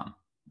RightsCon.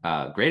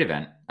 Great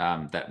event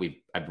that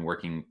I've been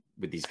working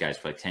with these guys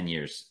for like 10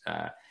 years,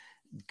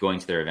 going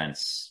to their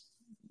events.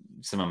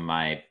 Some of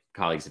my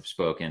colleagues have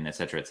spoken, et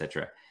cetera, et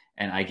cetera.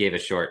 And I gave a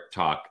short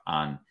talk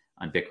on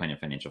Bitcoin and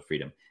financial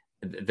freedom.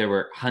 There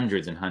were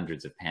hundreds and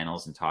hundreds of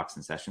panels and talks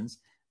and sessions.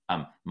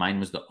 Mine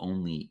was the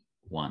only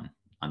one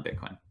on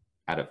Bitcoin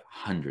out of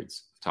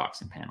hundreds of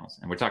talks and panels.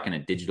 And we're talking a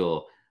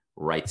digital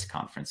rights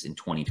conference in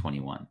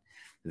 2021.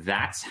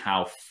 That's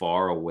how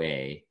far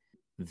away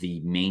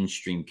the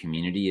mainstream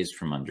community is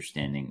from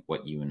understanding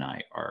what you and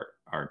I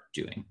are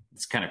doing.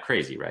 It's kind of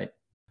crazy, right?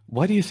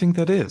 Why do you think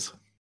that is?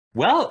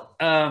 Well,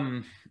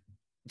 to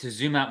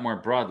zoom out more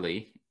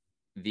broadly,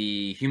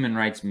 the human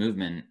rights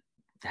movement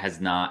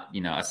has not,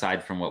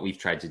 aside from what we've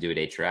tried to do at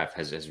HRF,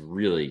 has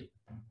really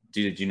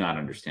do not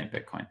understand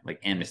Bitcoin. Like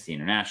Amnesty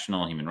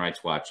International, Human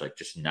Rights Watch, like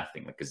just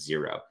nothing, like a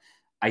zero.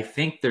 I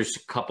think there's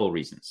a couple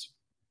reasons.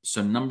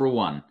 So number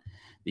one,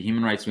 the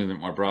human rights movement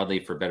more broadly,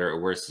 for better or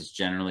worse, is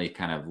generally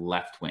kind of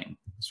left wing,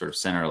 sort of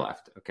center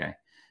left, okay,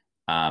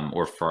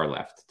 or far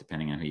left,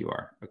 depending on who you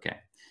are, okay.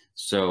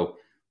 So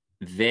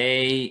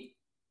they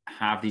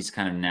have these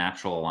kind of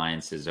natural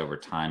alliances over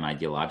time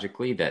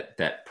ideologically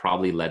that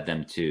probably led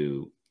them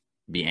to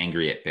be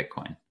angry at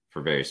Bitcoin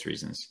for various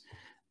reasons.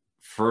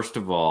 First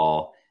of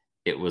all,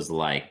 it was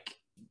like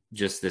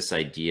just this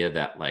idea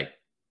that like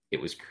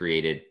it was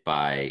created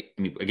by,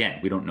 again,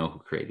 we don't know who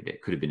created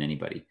it. Could have been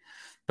anybody.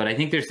 But I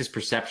think there's this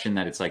perception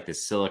that it's like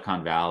this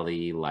Silicon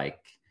Valley, like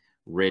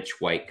rich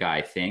white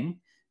guy thing.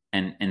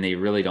 And they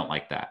really don't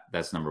like that.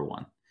 That's number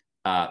one.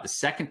 The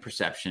second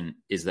perception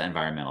is the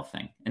environmental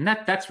thing. And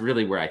that's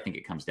really where I think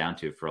it comes down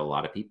to for a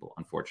lot of people,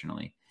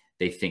 unfortunately.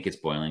 They think it's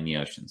boiling the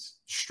oceans,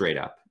 straight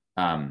up.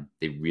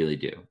 They really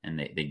do. And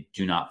they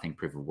do not think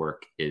proof of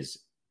work is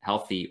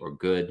healthy or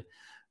good.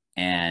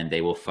 And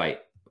they will fight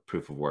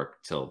proof of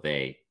work till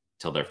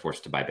they're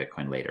forced to buy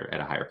Bitcoin later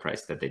at a higher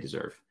price that they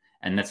deserve.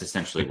 And that's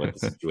essentially what the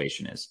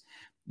situation is.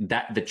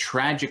 That the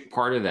tragic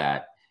part of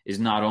that is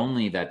not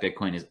only that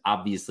Bitcoin is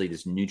obviously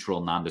this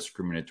neutral,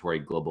 non-discriminatory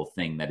global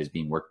thing that is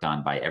being worked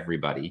on by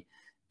everybody,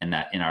 and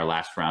that in our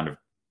last round of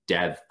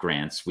dev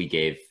grants, we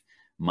gave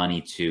money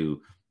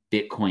to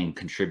Bitcoin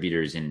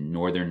contributors in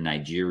northern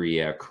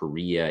Nigeria,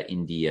 Korea,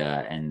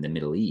 India, and the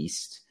Middle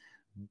East.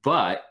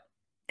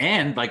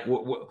 And like,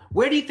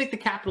 where do you think the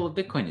capital of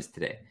Bitcoin is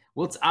today?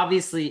 Well, it's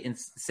obviously in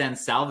San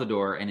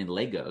Salvador and in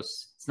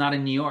Lagos. It's not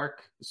in New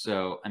York.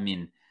 So, I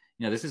mean,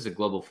 this is a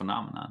global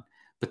phenomenon.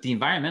 But the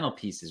environmental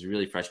piece is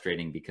really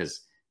frustrating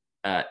because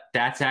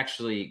that's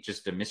actually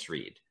just a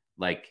misread.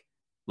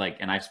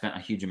 And I've spent a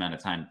huge amount of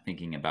time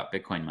thinking about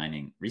Bitcoin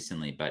mining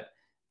recently. But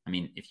I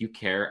mean, if you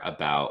care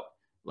about,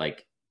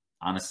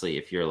 honestly,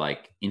 if you're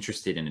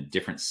interested in a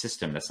different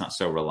system that's not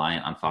so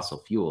reliant on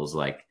fossil fuels,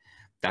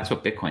 that's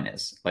what Bitcoin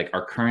is.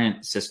 Our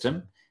current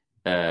system,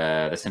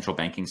 the central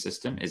banking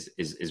system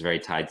is very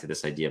tied to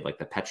this idea of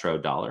the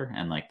petrodollar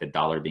and the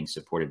dollar being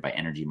supported by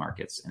energy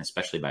markets and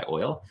especially by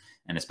oil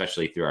and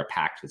especially through our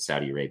pact with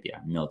Saudi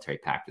Arabia, military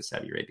pact with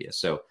Saudi Arabia.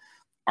 So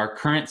our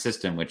current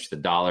system, which the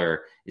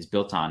dollar is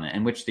built on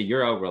and which the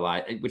euro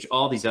which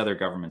all these other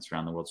governments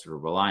around the world sort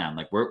of rely on,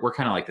 we're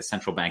kind of like the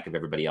central bank of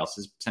everybody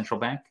else's central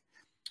bank.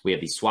 We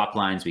have these swap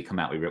lines. We come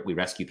out, we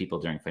rescue people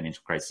during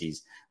financial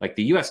crises.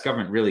 The US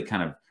government really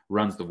kind of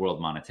runs the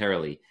world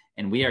monetarily,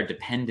 and we are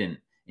dependent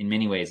in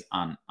many ways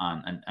on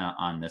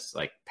this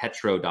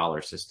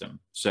petrodollar system.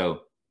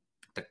 So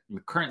the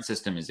current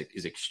system is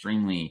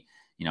extremely,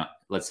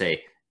 let's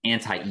say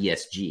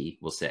anti-ESG,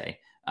 we'll say.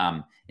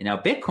 Now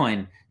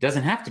Bitcoin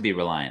doesn't have to be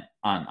reliant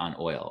on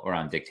oil or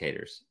on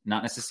dictators,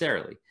 not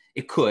necessarily.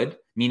 It could,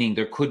 meaning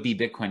there could be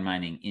Bitcoin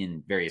mining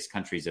in various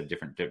countries of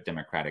different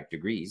democratic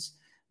degrees,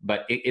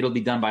 but it'll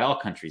be done by all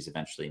countries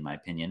eventually, in my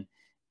opinion.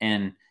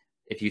 And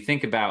if you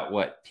think about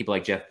what people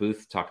like Jeff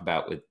Booth talk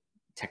about with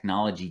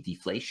technology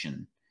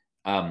deflation,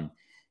 and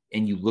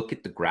you look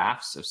at the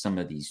graphs of some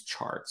of these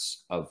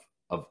charts of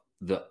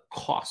the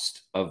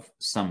cost of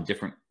some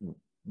different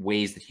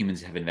ways that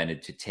humans have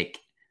invented to take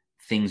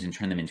things and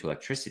turn them into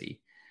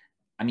electricity,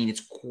 I mean,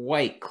 it's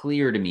quite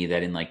clear to me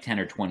that in 10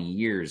 or 20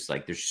 years,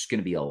 there's just going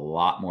to be a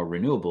lot more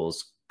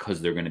renewables because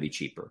they're going to be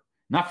cheaper,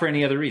 not for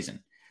any other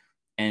reason.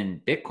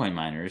 And Bitcoin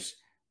miners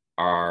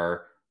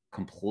are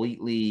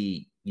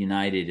completely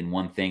united in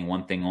one thing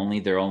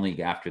only. They're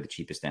only after the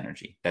cheapest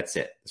energy. That's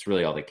it. That's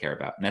really all they care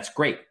about. And that's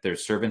great. They're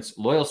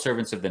loyal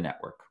servants of the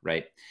network,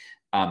 right?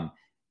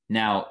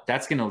 Now,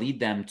 that's going to lead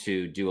them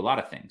to do a lot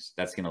of things.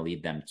 That's going to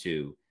lead them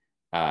to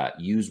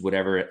use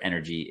whatever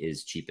energy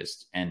is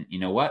cheapest. And you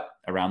know what?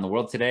 Around the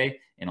world today,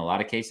 in a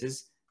lot of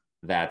cases,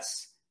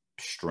 that's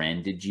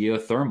stranded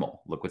geothermal.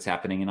 Look what's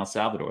happening in El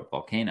Salvador with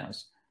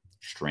volcanoes.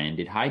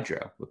 Stranded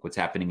hydro. Look what's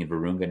happening in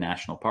Virunga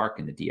National Park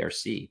in the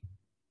DRC.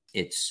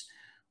 It's,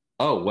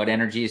 what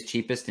energy is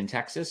cheapest in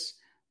Texas?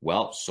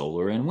 Well,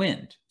 solar and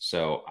wind.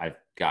 So I've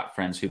got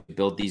friends who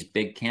build these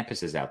big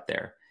campuses out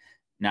there.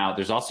 Now,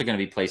 there's also going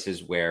to be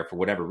places where, for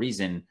whatever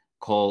reason,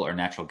 coal or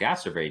natural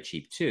gas are very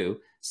cheap too.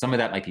 Some of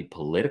that might be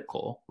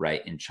political,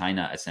 right? In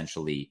China,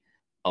 essentially,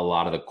 a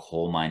lot of the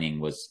coal mining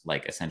was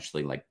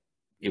essentially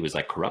it was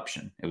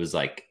corruption. It was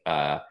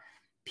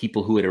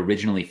people who had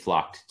originally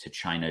flocked to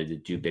China to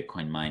do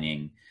Bitcoin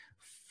mining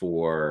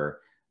for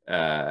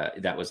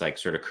that was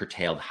sort of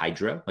curtailed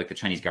hydro. The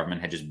Chinese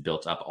government had just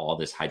built up all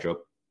this hydro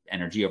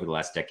energy over the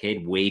last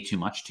decade, way too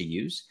much to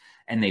use.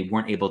 And they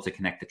weren't able to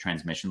connect the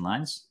transmission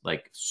lines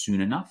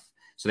soon enough.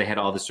 So they had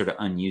all this sort of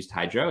unused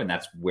hydro. And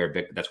that's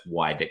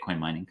why Bitcoin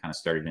mining kind of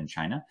started in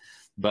China.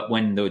 But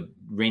when the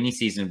rainy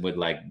season would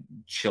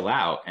chill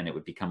out and it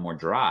would become more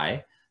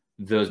dry,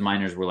 those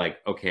miners were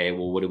okay,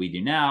 well, what do we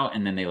do now?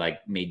 And then they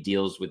made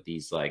deals with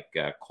these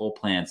coal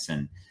plants,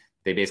 and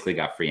they basically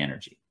got free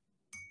energy.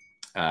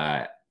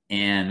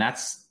 And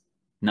that's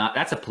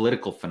a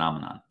political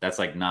phenomenon. That's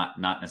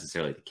not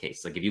necessarily the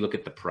case. If you look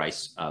at the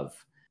price of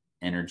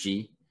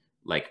energy,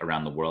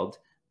 around the world,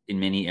 in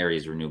many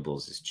areas,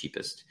 renewables is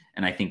cheapest.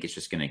 And I think it's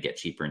just going to get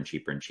cheaper and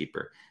cheaper and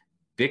cheaper.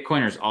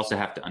 Bitcoiners also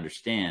have to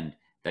understand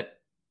that,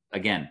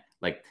 again,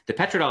 the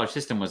petrodollar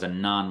system was a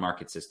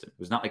non-market system. It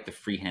was not the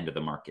free hand of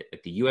the market.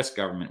 The US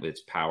government with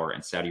its power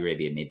and Saudi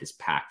Arabia made this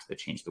pact that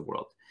changed the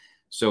world.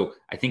 So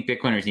I think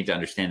Bitcoiners need to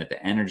understand that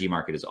the energy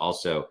market is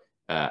also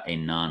a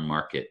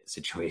non-market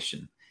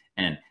situation.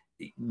 And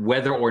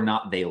whether or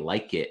not they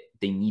like it,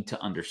 they need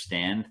to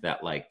understand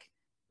that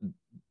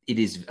it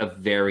is a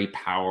very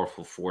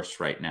powerful force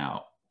right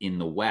now in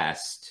the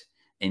West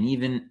and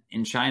even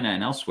in China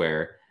and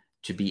elsewhere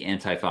to be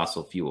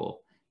anti-fossil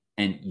fuel.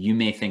 And you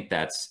may think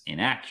that's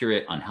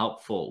inaccurate,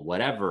 unhelpful,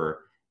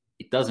 whatever.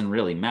 It doesn't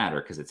really matter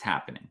because it's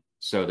happening.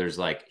 So there's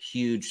like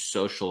huge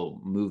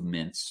social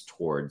movements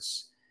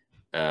towards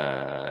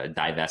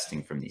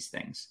divesting from these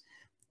things.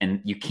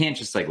 And you can't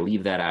just like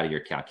leave that out of your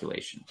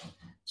calculation.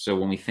 So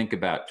when we think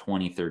about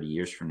 20, 30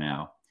 years from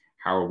now,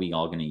 how are we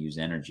all going to use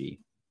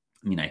energy?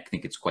 I mean, I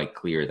think it's quite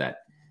clear that,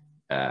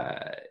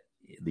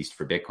 at least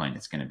for Bitcoin,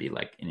 it's going to be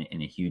like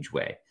in a huge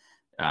way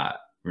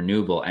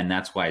renewable. And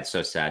that's why it's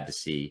so sad to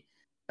see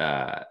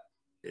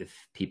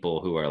if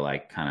people who are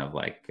like kind of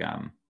like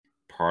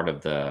part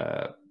of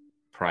the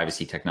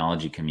privacy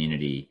technology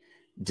community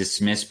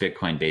dismiss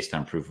Bitcoin based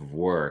on proof of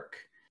work,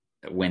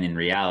 when in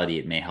reality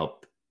it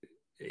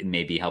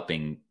may be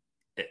helping,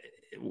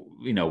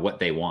 what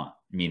they want,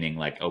 meaning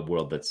like a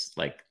world that's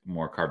like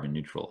more carbon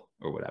neutral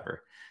or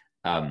whatever.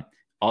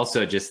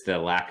 Also, just the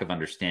lack of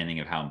understanding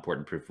of how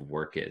important proof of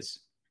work is,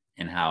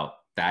 and how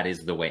that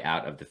is the way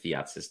out of the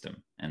fiat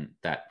system, and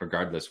that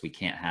regardless, you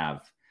can't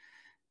have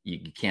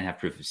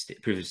proof of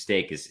stake. Proof of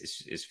stake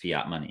is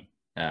fiat money.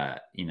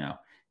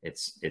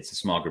 It's a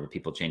small group of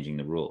people changing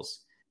the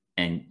rules,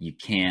 and you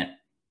can't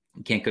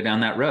go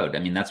down that road. I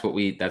mean, that's what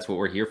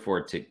we're here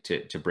for,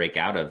 to break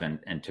out of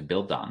and to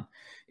build on,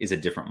 is a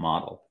different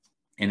model.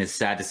 And it's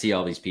sad to see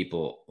all these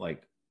people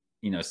like,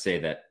 say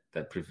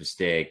that proof of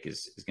stake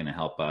is going to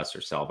help us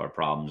or solve our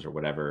problems or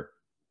whatever.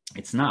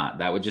 It's not.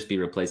 That would just be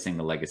replacing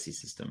the legacy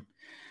system.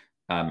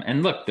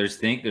 And look,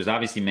 there's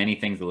obviously many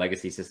things the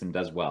legacy system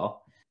does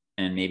well,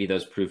 and maybe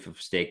those proof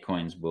of stake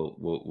coins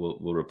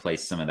will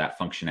replace some of that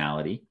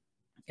functionality,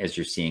 as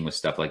you're seeing with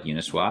stuff like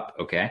Uniswap,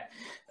 okay,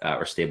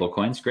 or stable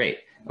coins. Great.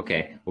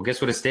 Okay. Well,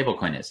 guess what a stable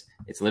coin is?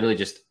 It's literally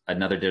just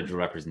another digital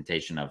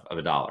representation of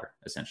a dollar,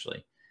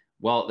 essentially.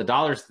 Well, the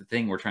dollar is the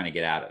thing we're trying to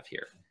get out of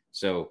here.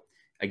 So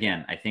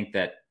again, I think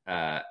that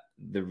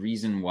the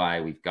reason why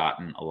we've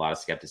gotten a lot of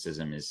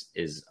skepticism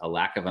is a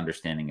lack of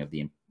understanding of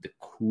the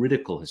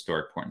critical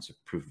historic importance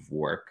of proof of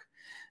work,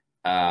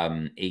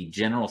 a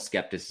general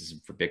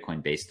skepticism for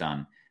Bitcoin based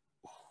on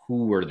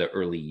who were the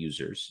early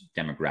users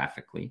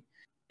demographically,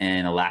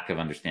 and a lack of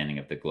understanding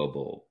of the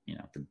global,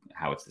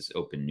 how it's this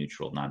open,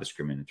 neutral,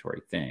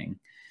 non-discriminatory thing,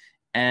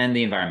 and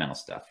the environmental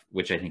stuff,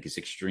 which I think is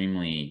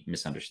extremely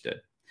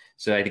misunderstood.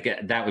 So I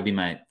think that would be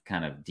my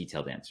kind of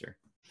detailed answer.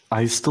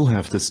 I still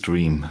have this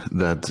dream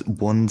that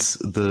once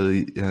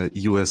the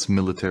US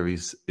military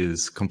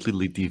is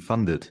completely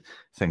defunded,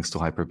 thanks to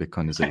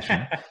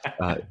hyper-Bitcoinization,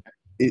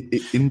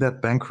 in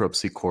that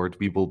bankruptcy court,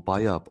 we will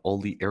buy up all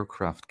the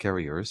aircraft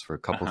carriers for a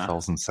couple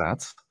thousand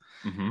sats.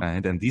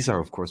 Mm-hmm. And these are,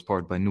 of course,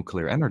 powered by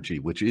nuclear energy,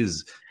 which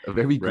is a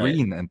very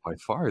green and by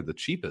far the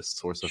cheapest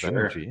source of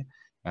energy.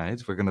 Right?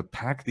 We're going to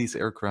pack these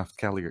aircraft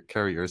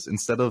carriers.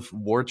 Instead of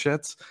war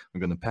jets,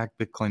 we're going to pack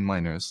Bitcoin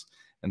miners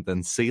and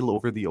then sail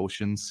over the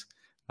oceans,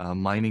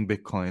 mining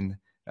Bitcoin.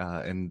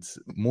 And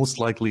most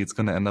likely it's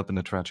going to end up in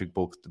a tragic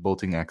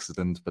boating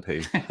accident. But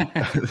hey,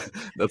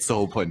 that's the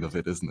whole point of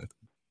it, isn't it?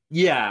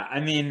 Yeah, I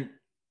mean,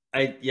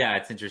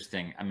 it's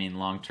interesting. I mean,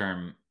 long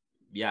term,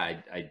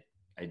 I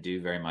do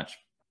very much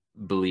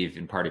believe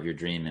in part of your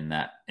dream, in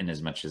that, in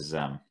as much as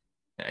I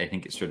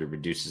think it sort of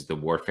reduces the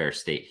warfare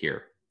state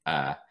here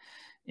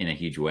in a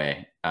huge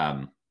way,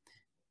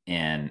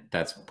 and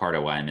that's part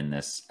of why I'm in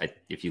this.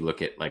 If you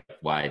look at like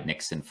why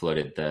Nixon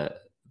floated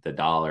the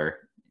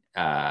dollar,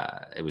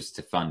 it was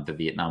to fund the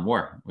Vietnam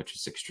War, which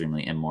is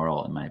extremely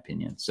immoral in my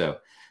opinion. So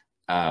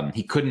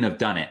he couldn't have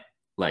done it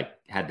like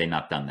had they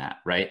not done that,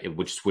 right? It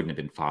just wouldn't have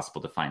been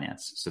possible to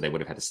finance. So they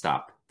would have had to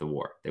stop the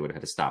war. They would have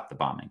had to stop the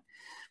bombing.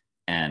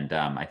 And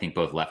I think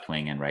both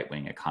left-wing and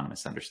right-wing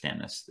economists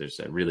understand this. There's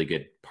a really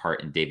good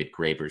part in David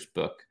Graeber's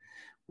book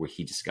where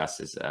he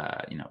discusses,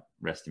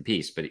 rest in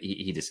peace, but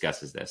he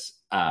discusses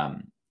this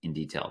in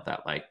detail,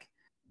 that like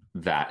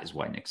that is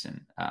why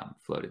Nixon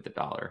floated the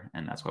dollar,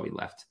 and that's why we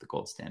left the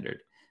gold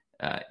standard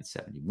in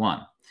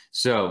 71.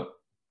 So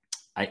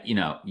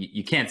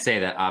you can't say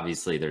that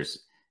obviously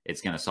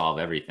it's going to solve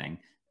everything.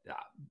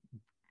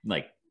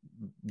 Like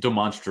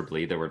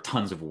demonstrably, there were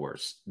tons of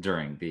wars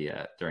during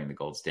the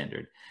gold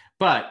standard.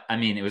 But I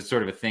mean, it was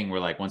sort of a thing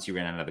where like once you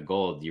ran out of the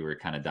gold, you were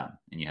kind of done,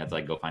 and you had to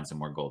like go find some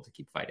more gold to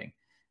keep fighting.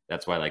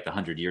 That's why like the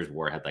 100 Years'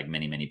 War had like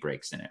many, many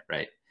breaks in it,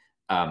 right?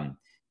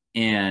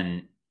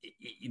 And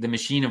the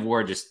machine of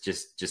war just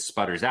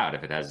sputters out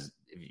if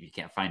you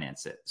can't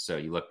finance it. So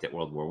you looked at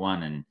World War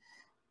I, and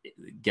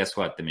guess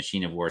what? The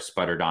machine of war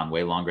sputtered on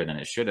way longer than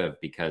it should have,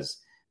 because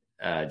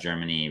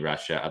Germany,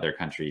 Russia, other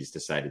countries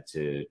decided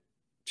to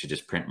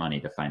just print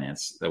money to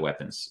finance the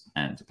weapons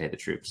and to pay the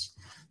troops.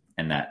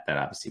 And that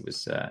obviously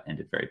was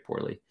ended very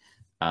poorly.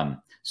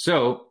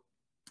 So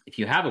if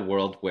you have a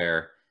world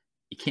where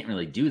you can't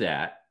really do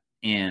that,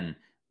 and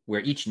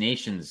where each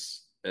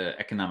nation's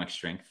economic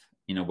strength,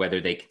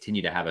 whether they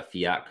continue to have a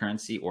fiat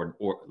currency or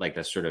like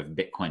the sort of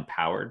Bitcoin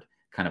powered,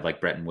 kind of like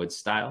Bretton Woods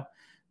style,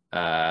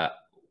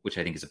 which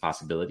I think is a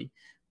possibility,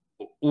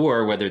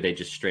 or whether they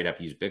just straight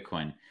up use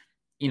Bitcoin,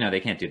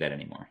 they can't do that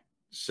anymore.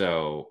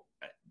 So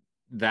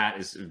that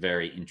is a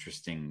very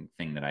interesting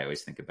thing that I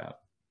always think about.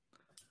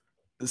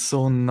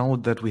 So now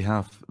that we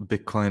have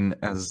Bitcoin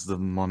as the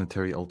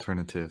monetary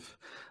alternative,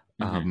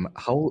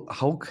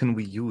 How can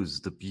we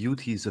use the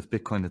beauties of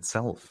Bitcoin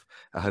itself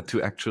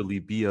to actually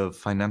be a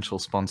financial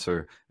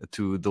sponsor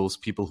to those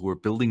people who are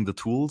building the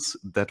tools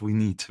that we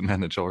need to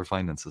manage our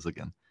finances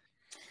again?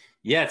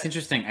 Yeah, it's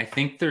interesting. I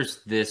think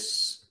there's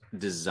this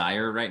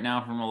desire right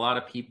now from a lot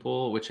of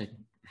people, which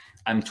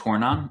I'm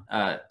torn on,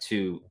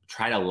 to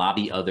try to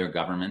lobby other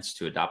governments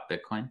to adopt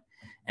Bitcoin.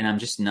 And I'm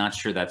just not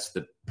sure that's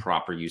the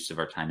proper use of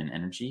our time and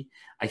energy.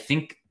 I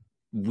think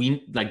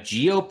we, like,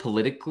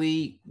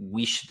 geopolitically,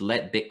 we should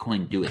let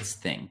Bitcoin do its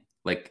thing.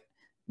 Like,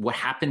 what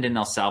happened in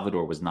El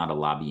Salvador was not a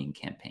lobbying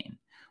campaign.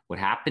 What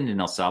happened in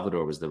El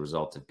Salvador was the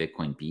result of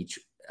Bitcoin Beach,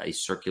 a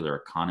circular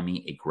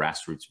economy, a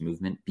grassroots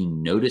movement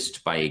being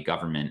noticed by a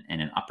government and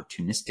an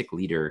opportunistic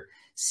leader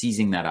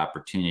seizing that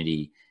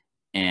opportunity,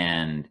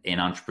 and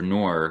an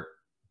entrepreneur,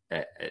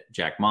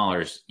 Jack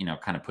Mallers,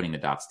 kind of putting the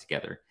dots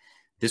together.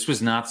 This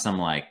was not some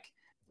like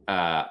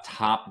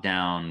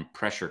top-down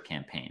pressure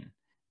campaign.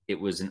 It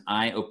was an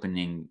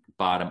eye-opening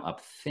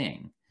bottom-up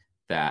thing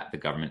that the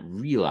government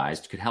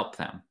realized could help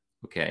them.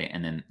 Okay.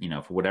 And then,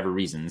 for whatever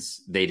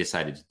reasons, they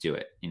decided to do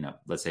it.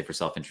 Let's say for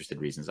self-interested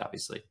reasons,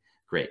 obviously.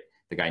 Great.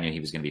 The guy knew he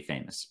was going to be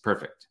famous.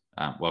 Perfect.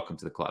 Welcome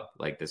to the club.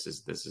 Like, this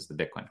is the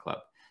Bitcoin club.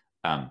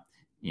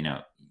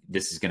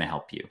 This is going to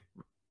help you.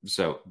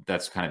 So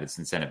that's kind of its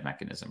incentive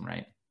mechanism,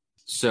 right?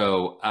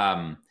 So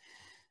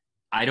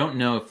I don't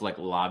know if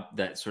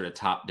that sort of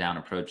top-down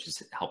approach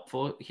is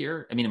helpful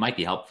here. I mean, it might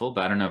be helpful,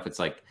 but I don't know if it's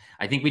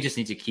I think we just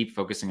need to keep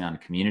focusing on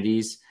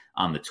communities,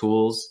 on the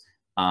tools,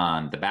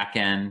 on the back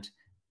end,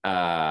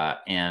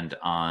 and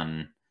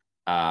on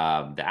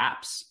the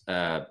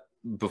apps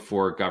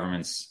before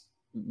governments,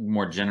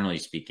 more generally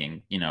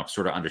speaking,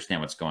 sort of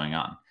understand what's going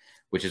on,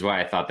 which is why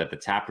I thought that the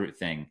Taproot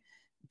thing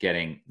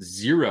getting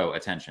zero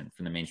attention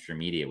from the mainstream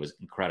media was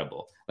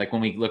incredible. Like,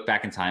 when we look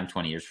back in time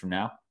 20 years from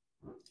now,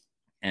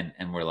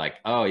 and we're like,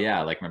 oh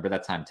yeah, like, remember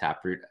that time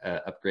Taproot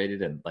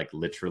upgraded and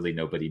literally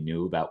nobody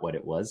knew about what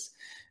it was,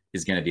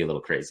 is going to be a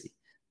little crazy,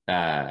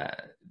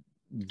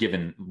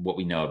 given what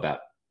we know about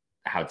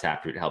how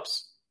Taproot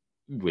helps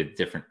with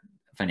different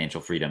financial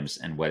freedoms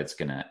and what it's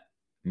going to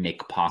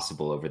make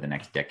possible over the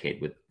next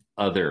decade with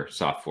other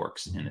soft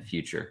forks in the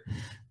future.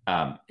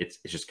 It's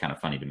just kind of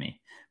funny to me,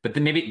 but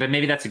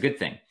maybe that's a good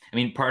thing. I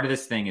mean, part of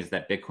this thing is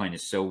that Bitcoin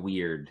is so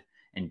weird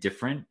and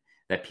different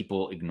that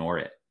people ignore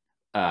it.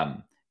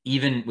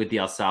 Even with the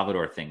El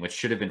Salvador thing, which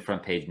should have been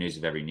front page news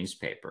of every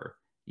newspaper,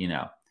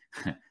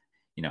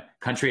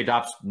 country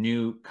adopts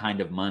new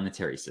kind of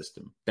monetary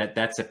system.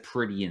 That's a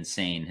pretty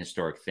insane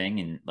historic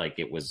thing. And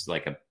it was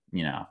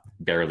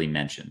barely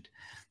mentioned.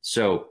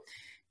 So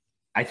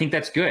I think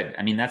that's good.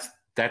 I mean,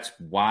 that's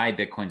why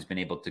Bitcoin's been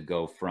able to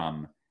go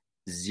from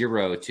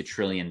zero to $1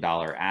 trillion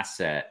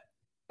asset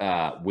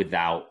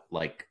without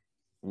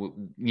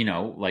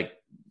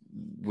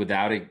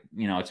without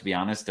to be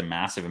honest, a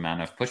massive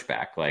amount of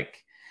pushback.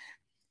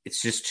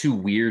 It's just too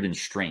weird and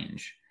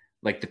strange.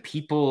 The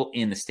people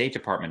in the State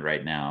Department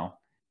right now,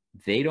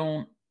 they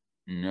don't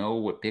know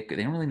what Bitcoin.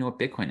 They don't really know what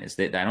Bitcoin is.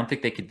 I don't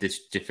think they could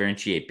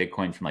differentiate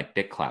Bitcoin from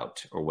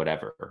BitClout or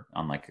whatever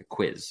on a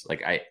quiz.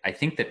 I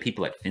think that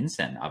people at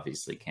FinCEN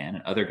obviously can,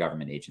 and other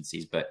government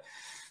agencies, but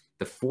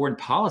the foreign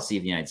policy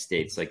of the United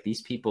States,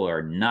 these people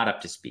are not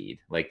up to speed.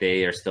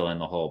 They are still in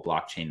the whole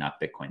blockchain,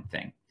 not Bitcoin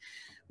thing,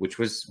 which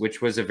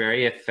was a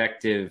very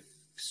effective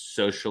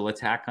social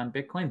attack on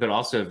Bitcoin, but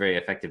also a very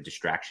effective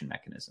distraction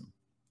mechanism.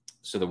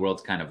 So the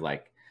world's kind of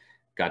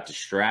got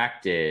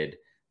distracted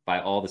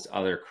by all this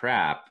other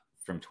crap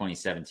from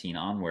 2017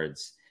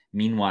 onwards.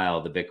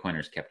 Meanwhile, the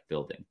Bitcoiners kept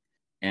building.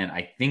 And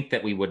I think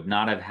that we would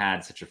not have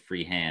had such a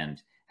free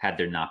hand had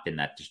there not been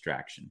that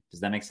distraction.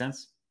 Does that make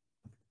sense?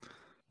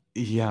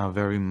 Yeah,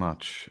 very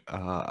much.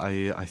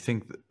 I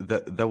think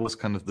that was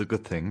kind of the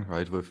good thing,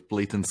 right? With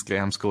blatant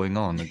scams going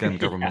on, again,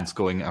 governments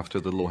going after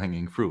the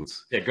low-hanging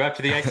fruits. Yeah, go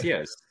after the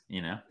ICOs,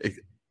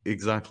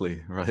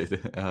 Exactly, right.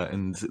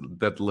 And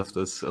that left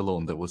us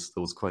alone. That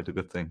was quite a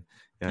good thing.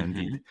 Yeah,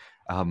 indeed.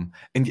 And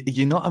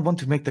I want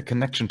to make the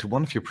connection to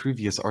one of your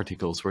previous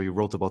articles where you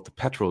wrote about the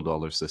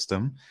petrodollar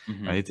system,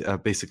 right?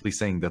 Basically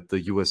saying that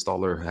the US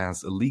dollar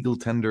has a legal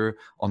tender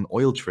on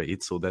oil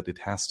trade so that it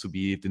has to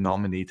be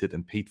denominated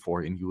and paid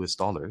for in US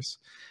dollars.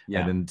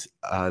 Yeah. And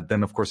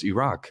then, of course,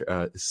 Iraq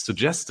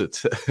suggested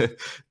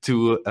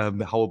to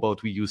how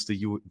about we use the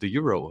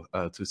euro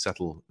to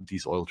settle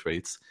these oil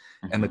trades.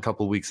 And a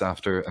couple weeks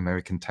after,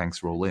 American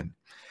tanks roll in.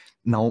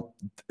 Now,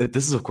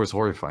 this is, of course,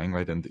 horrifying,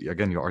 right? And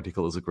again, your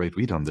article is a great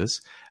read on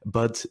this.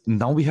 But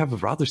now we have a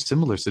rather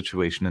similar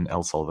situation in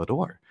El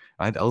Salvador,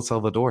 right? El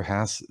Salvador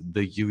has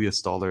the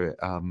US dollar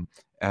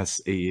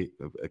as a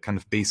kind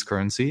of base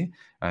currency,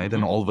 right?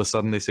 And all of a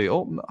sudden they say,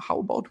 oh, how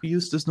about we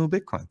use this new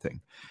Bitcoin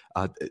thing?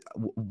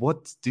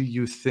 What do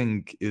you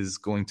think is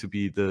going to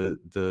be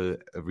the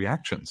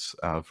reactions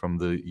from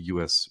the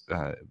US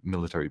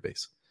military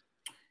base?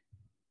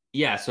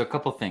 Yeah, so a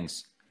couple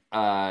things.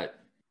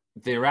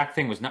 The Iraq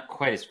thing was not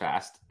quite as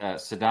fast.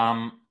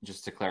 Saddam,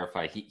 just to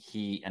clarify,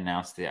 he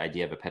announced the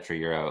idea of a petro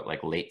euro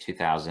late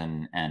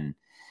 2000 and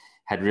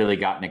had really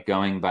gotten it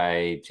going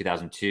by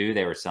 2002.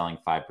 They were selling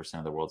 5%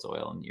 of the world's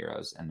oil in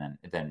euros. And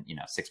then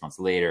 6 months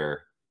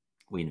later,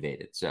 we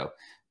invaded. So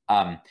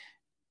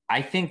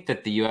I think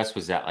that the US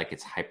was at like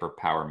its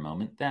hyperpower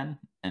moment then.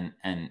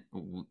 And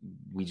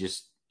we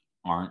just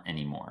aren't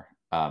anymore.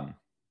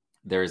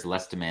 There is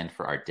less demand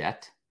for our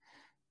debt.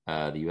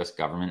 The US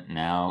government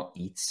now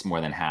eats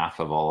more than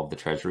half of all of the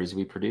treasuries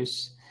we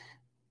produce.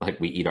 Like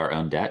we eat our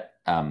own debt.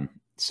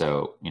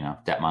 So,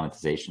 debt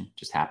monetization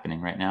just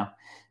happening right now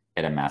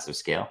at a massive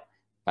scale.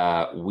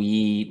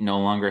 We no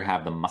longer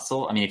have the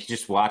muscle. I mean, if you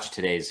just watch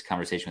today's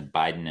conversation with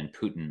Biden and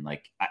Putin,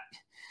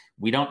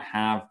 we don't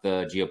have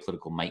the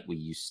geopolitical might we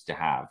used to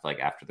have, like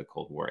after the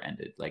Cold War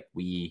ended. Like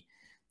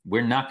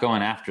we're not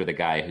going after the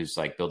guy who's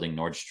like building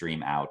Nord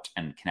Stream out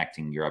and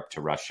connecting Europe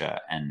to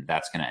Russia. And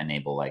that's going to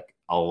enable like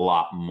a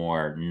lot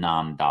more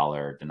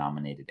non-dollar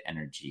denominated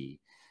energy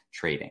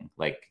trading.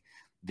 Like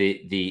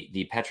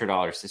the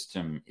petrodollar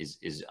system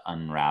is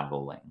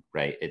unraveling,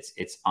 right?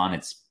 It's on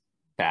its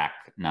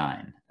back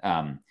nine.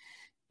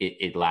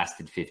 It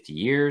lasted 50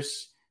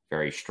 years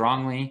very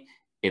strongly.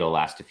 It'll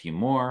last a few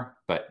more,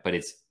 but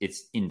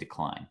it's in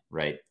decline,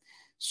 right?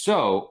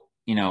 So,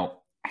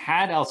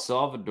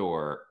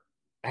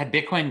 had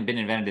Bitcoin been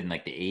invented in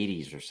like the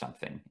 80s or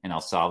something, and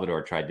El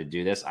Salvador tried to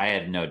do this, I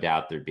have no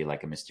doubt there'd be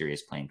like a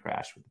mysterious plane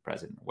crash with the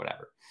president or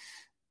whatever.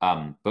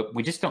 But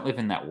we just don't live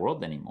in that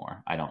world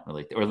anymore. I don't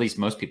really, or at least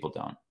most people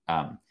don't.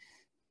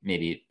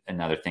 Maybe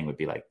another thing would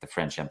be like the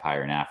French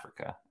Empire in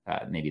Africa.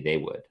 Maybe they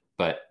would.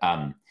 But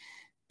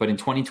in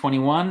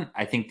 2021,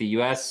 I think the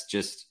US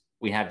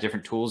we have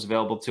different tools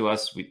available to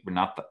us. We're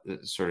not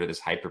sort of this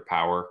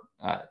hyperpower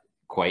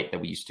quite that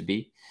we used to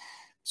be.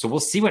 So we'll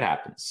see what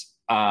happens.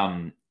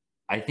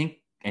 I think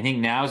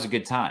now is a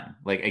good time.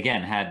 Like,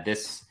 again, had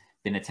this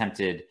been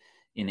attempted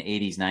in the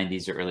 80s,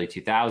 90s, or early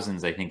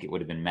 2000s, I think it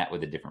would have been met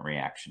with a different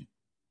reaction.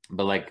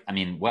 But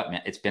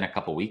man, it's been a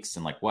couple weeks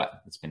and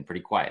it's been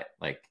pretty quiet.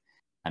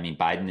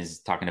 Biden is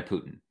talking to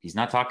Putin. He's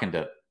not talking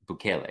to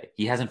Bukele.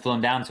 He hasn't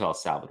flown down to El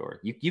Salvador.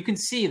 You can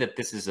see that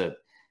this is a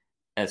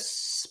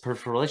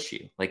peripheral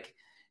issue. Like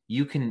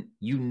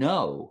you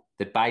know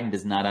that Biden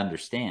does not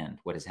understand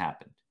what has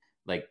happened.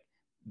 Like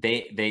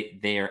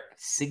they are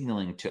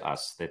signaling to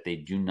us that they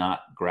do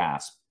not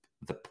grasp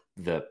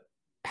the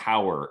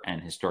power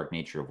and historic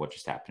nature of what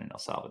just happened in El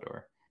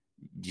Salvador.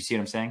 Do you see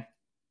what I'm saying?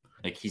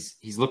 Like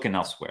he's looking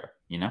elsewhere,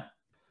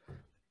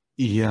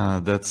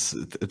 Yeah, that's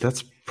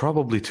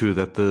probably true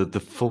that the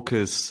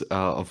focus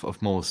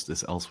of most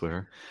is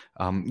elsewhere.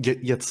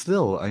 Yet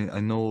still, I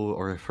know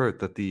or I've heard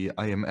that the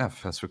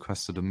IMF has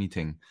requested a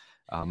meeting,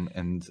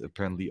 and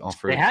apparently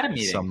offered they had a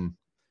meeting. some.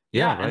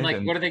 Yeah, right?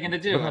 and what are they going to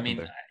do? I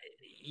mean,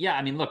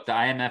 Look, the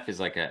IMF is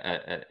like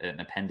an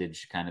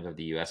appendage kind of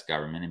the U.S.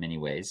 government in many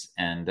ways,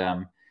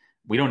 and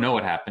we don't know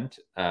what happened,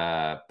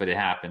 but it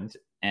happened,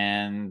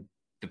 and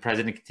the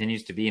president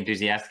continues to be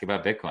enthusiastic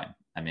about Bitcoin.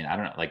 I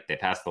don't know, like they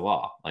passed the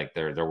law, like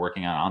they're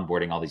working on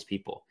onboarding all these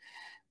people.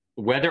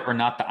 Whether or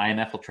not the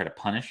IMF will try to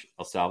punish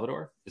El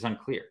Salvador is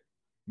unclear.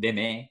 They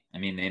may,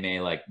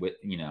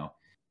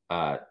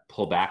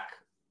 pull back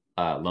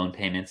loan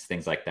payments,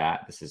 things like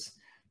that.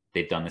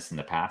 They've done this in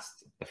the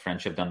past. The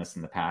French have done this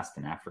in the past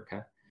in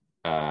Africa.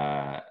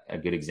 A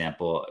good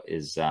example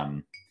is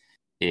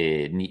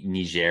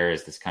Niger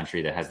is this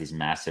country that has these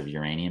massive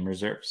uranium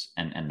reserves,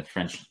 and the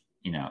French,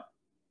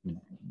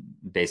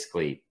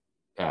 basically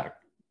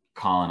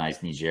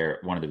colonized Niger.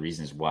 One of the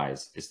reasons why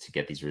is to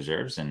get these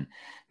reserves, and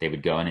they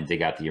would go in and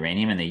dig out the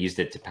uranium, and they used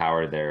it to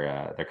power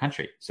their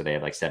country. So they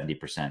have like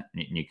 70%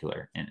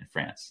 nuclear in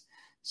France.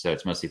 So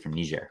it's mostly from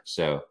Niger.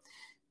 So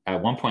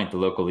at one point, the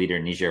local leader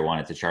in Niger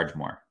wanted to charge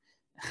more,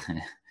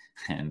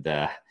 and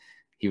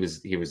he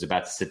was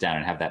about to sit down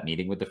and have that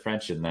meeting with the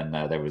French, and then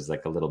there was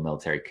like a little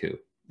military coup,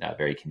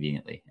 very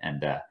conveniently,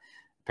 and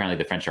apparently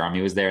the French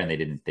army was there, and they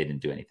didn't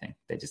do anything.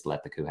 They just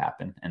let the coup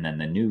happen, and then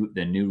the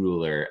new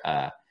ruler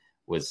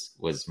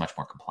was much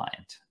more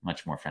compliant,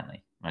 much more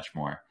friendly, much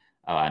more,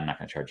 oh, I'm not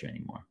going to charge you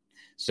anymore.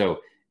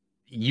 So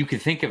you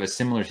could think of a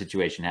similar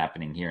situation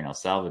happening here in El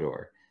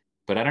Salvador,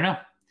 but I don't know.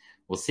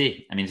 We'll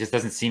see. It just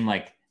doesn't seem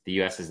like the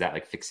U.S. is that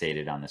like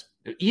fixated on this,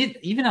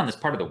 even on this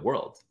part of the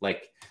world.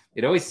 Like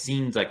it always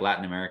seems like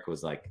Latin America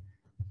was like,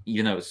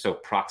 even though it was so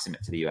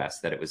proximate to the U.S.,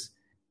 that it was,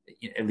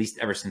 at least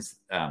ever since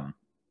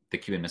the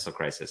Cuban Missile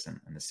Crisis in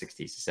the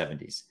 60s,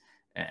 70s,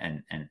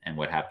 and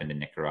what happened in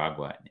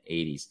Nicaragua in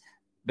the 80s.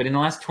 But in the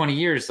last 20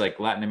 years, like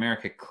Latin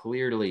America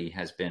clearly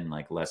has been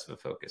like less of a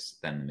focus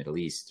than the Middle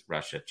East,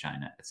 Russia,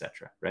 China,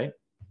 etc. Right?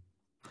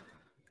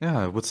 Yeah,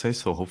 I would say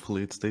so.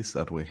 Hopefully it stays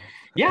that way.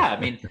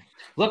 Yeah,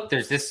 look,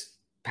 there's this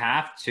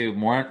path to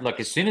more. Look,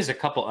 as soon as a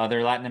couple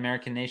other Latin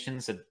American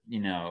nations,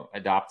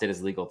 adopted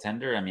as legal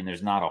tender,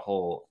 there's not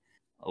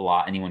a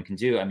lot anyone can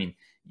do.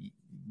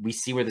 We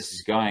see where this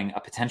is going.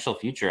 A potential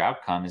future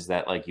outcome is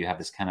that like you have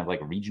this kind of like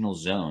regional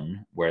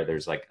zone where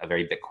there's like a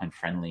very Bitcoin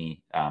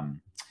friendly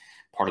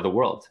part of the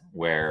world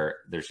where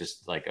there's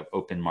just like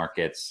open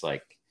markets,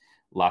 like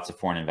lots of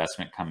foreign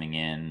investment coming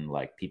in,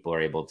 like people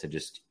are able to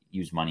just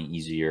use money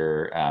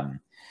easier.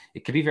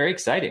 It could be very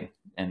exciting,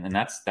 and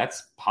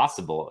that's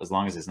possible as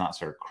long as it's not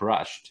sort of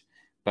crushed.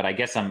 But I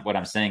guess what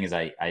I'm saying is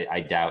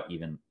I doubt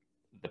even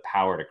the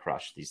power to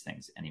crush these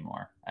things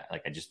anymore.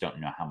 I just don't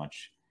know how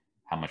much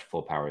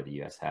full power the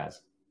U.S.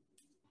 has.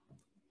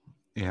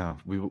 Yeah,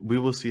 we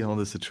will see how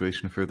the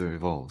situation further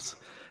evolves.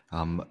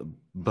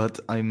 But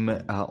I'm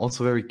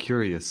also very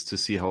curious to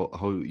see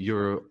how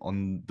you're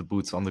on the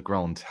boots on the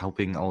ground,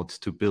 helping out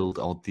to build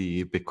out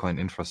the Bitcoin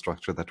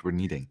infrastructure that we're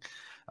needing.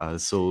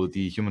 So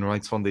the Human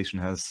Rights Foundation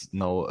has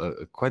now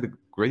quite a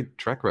great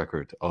track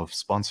record of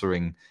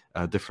sponsoring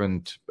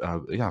different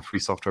free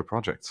software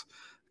projects.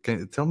 Can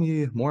you tell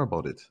me more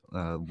about it?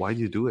 Why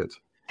do you do it?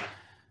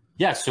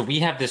 Yeah, so we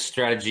have this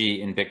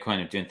strategy in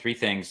Bitcoin of doing three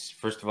things.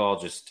 First of all,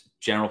 just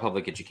general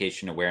public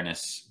education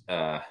awareness,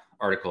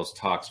 articles,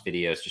 talks,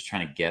 videos, just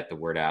trying to get the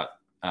word out.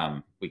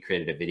 We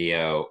created a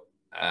video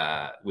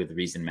with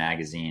Reason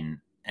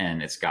Magazine,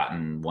 and it's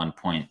gotten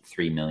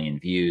 1.3 million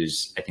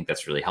views. I think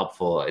that's really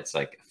helpful. It's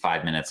like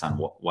 5 minutes on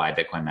why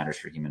Bitcoin matters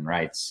for human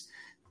rights.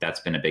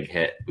 That's been a big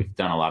hit. We've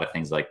done a lot of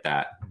things like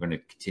that. We're going to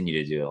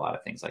continue to do a lot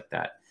of things like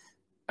that.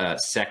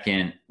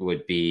 Second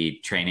would be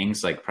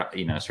trainings, like,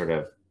 sort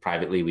of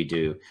privately,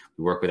 we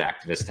work with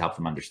activists to help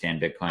them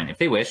understand Bitcoin. If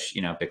they wish,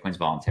 Bitcoin's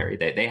voluntary.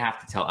 They have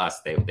to tell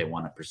us they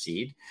want to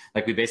proceed.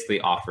 Like, we basically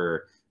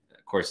offer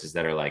courses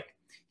that are like,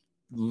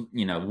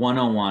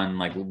 101,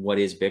 like, what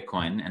is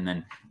Bitcoin? And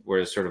then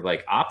we're sort of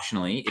like,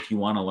 optionally, if you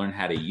want to learn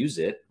how to use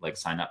it, like,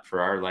 sign up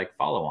for our like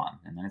follow on,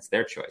 and then it's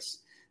their choice.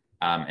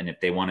 And if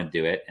they want to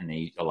do it, and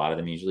a lot of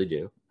them usually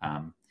do,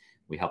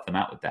 we help them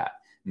out with that.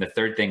 And the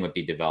third thing would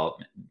be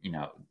development,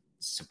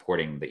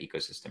 supporting the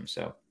ecosystem.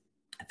 So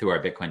through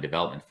our Bitcoin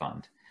Development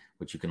Fund,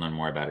 which you can learn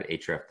more about at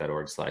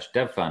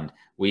href.org/devfund,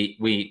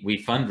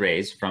 we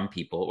fundraise from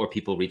people, or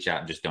people reach out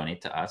and just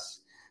donate to us.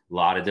 A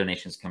lot of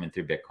donations come in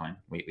through Bitcoin.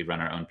 We run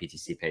our own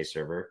PTC Pay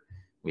server.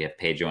 We have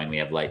PayJoin, we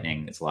have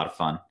Lightning. It's a lot of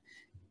fun.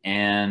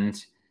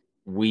 And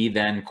we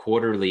then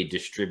quarterly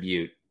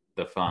distribute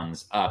the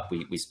funds up.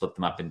 We split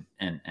them up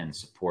and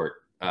support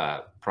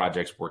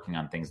projects working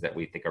on things that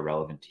we think are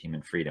relevant to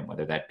human freedom,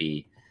 whether that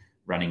be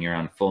running your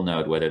own full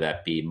node, whether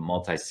that be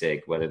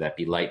multi-sig, whether that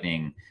be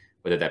Lightning,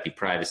 whether that be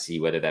privacy,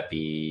 whether that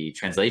be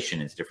translation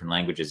into different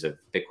languages of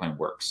Bitcoin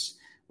works,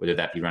 whether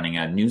that be running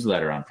a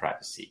newsletter on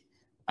privacy,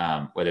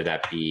 whether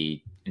that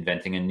be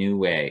inventing a new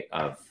way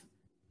of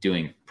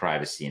doing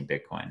privacy in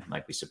Bitcoin.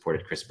 Like, we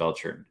supported Chris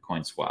Belcher in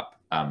CoinSwap.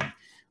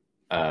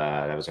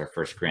 That was our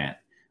first grant.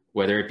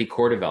 Whether it be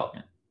core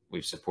development,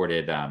 we've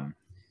supported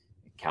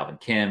Calvin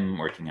Kim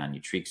working on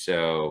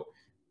Utrixo,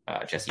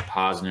 Jesse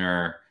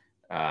Posner,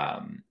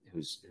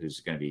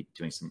 who's going to be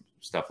doing some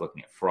stuff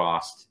looking at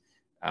Frost,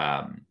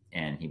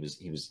 and he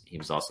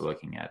was also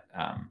looking at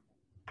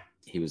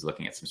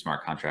some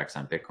smart contracts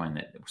on Bitcoin,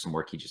 that some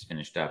work he just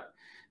finished up.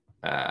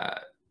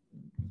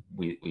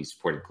 We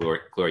supported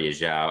Gloria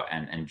Zhao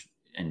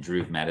and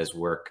Dhruv Mehta's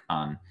work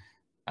on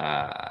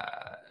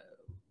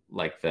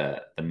like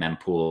the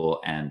mempool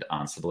and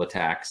on Sybil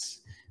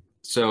attacks.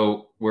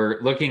 So we're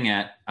looking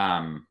at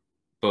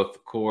both the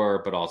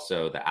core, but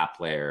also the app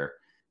layer,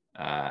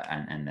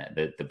 and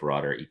the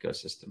broader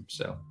ecosystem.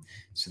 So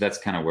that's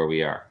kind of where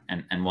we are.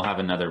 And we'll have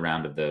another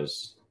round of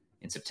those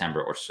in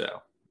September or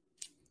so.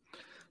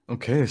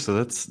 Okay,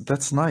 so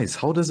that's nice.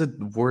 How does it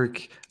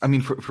work? I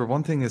mean, for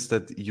one thing is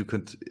that you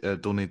could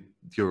donate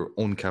your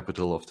own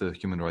capital of the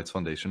Human Rights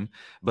Foundation,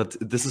 but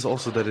this is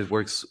also that it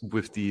works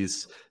with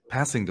these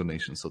passing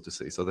donations, so to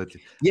say, so that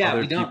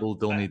other people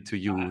donate to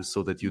you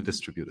so that you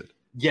distribute it.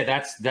 Yeah,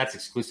 that's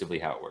exclusively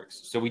how it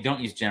works. So we don't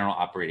use general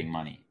operating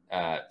money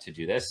to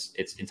do this.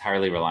 It's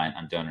entirely reliant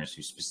on donors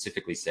who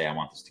specifically say, I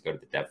want this to go to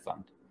the Dev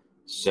Fund.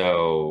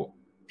 So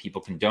people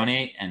can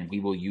donate, and we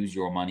will use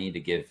your money to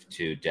give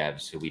to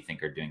devs who we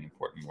think are doing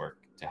important work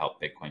to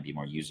help Bitcoin be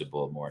more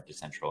usable, more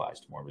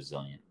decentralized, more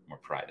resilient, more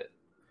private.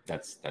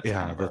 That's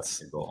kind of our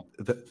goal.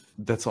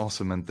 That's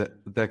awesome, and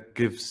that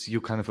gives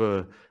you kind of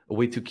a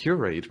way to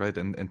curate, right,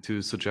 and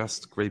to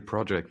suggest great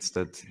projects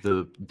that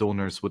the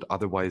donors would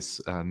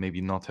otherwise maybe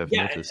not have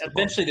noticed.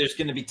 Eventually, there's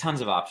going to be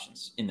tons of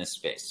options in this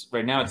space.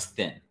 Right now, it's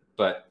thin,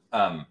 but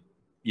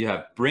you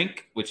have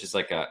Brink, which is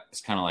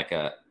it's kind of like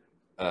a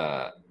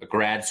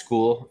grad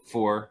school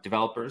for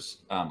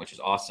developers, which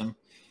is awesome,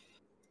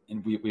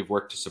 and we've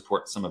worked to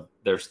support some of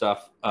their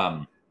stuff.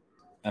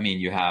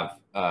 You have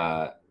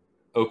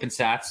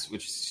OpenSats,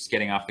 which is just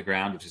getting off the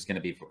ground, which is going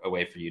to be a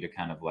way for you to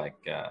kind of I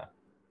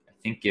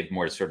think give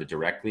more sort of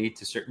directly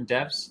to certain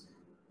devs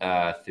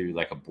through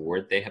like a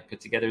board they have put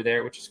together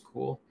there, which is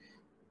cool.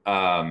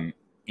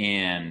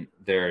 And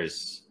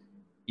there's,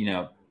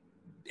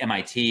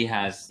 MIT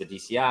has the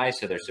DCI,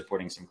 so they're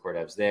supporting some core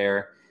devs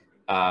there.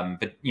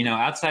 But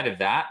outside of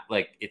that,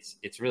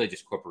 it's really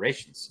just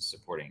corporations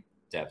supporting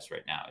devs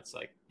right now. It's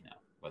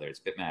whether it's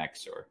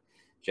BitMEX or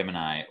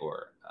Gemini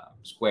or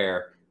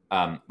Square,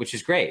 which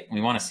is great.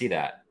 We want to see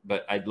that,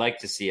 but I'd like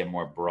to see a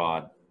more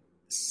broad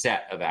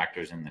set of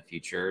actors in the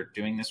future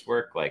doing this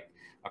work, like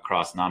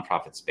across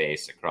nonprofit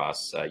space,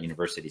 across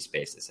university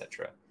space,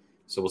 etc.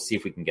 So we'll see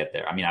if we can get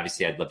there. I mean,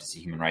 obviously, I'd love to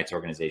see human rights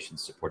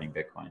organizations supporting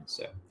Bitcoin.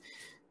 So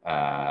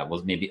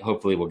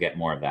hopefully we'll get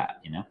more of that,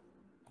 you know?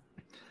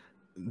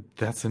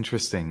 That's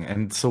interesting.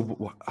 And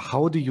so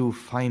how do you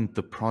find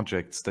the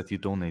projects that you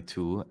donate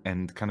to,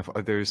 and kind of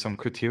are there some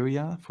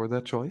criteria for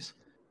that choice?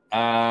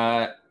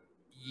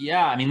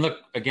 Yeah, I mean, look,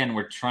 again,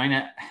 we're trying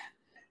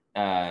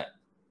to,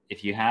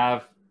 if you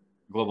have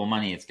global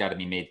money, it's got to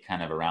be made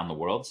kind of around the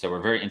world. So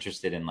we're very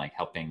interested in like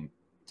helping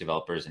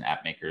developers and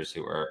app makers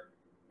who are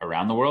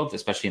around the world,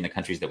 especially in the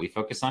countries that we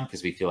focus on,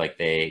 because we feel like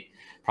they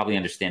probably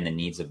understand the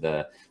needs of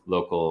the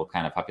local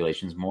kind of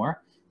populations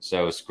more.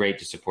 So it's great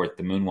to support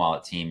the Moon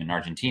Wallet team in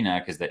Argentina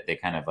because they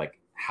kind of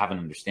like have an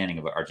understanding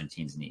of what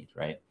Argentines need,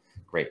 right?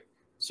 Great,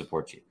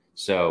 support you.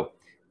 So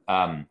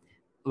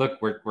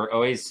look, we're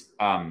always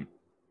on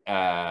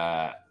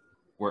the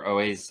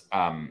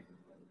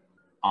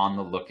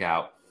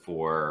lookout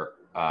for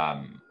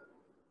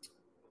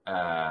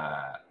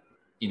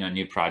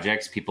new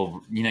projects.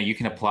 People, you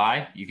can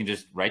apply. You can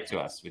just write to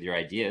us with your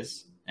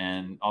ideas,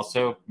 and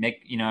also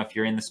make, if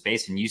you're in the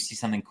space and you see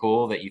something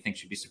cool that you think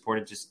should be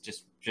supported,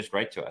 just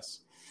write to us.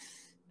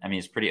 I mean,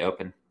 it's pretty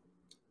open.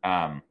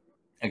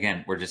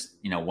 Again, we're just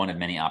one of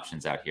many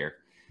options out here,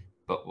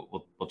 but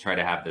we'll try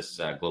to have this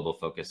global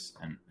focus,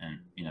 and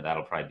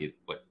that'll probably be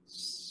what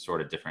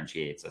sort of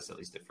differentiates us, at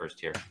least at first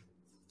here.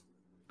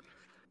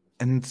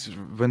 And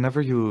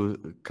whenever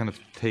you kind of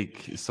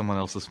take someone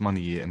else's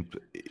money and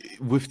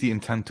with the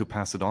intent to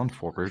pass it on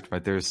forward,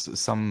 right, there's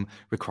some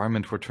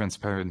requirement for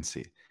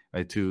transparency,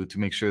 right, to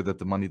make sure that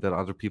the money that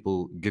other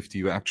people give to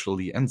you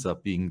actually ends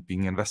up being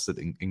invested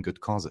in good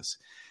causes.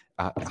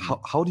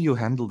 How do you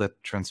handle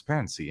that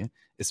transparency,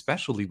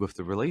 especially with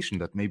the relation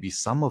that maybe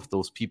some of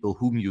those people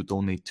whom you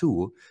donate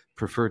to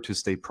prefer to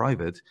stay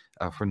private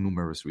for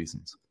numerous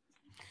reasons?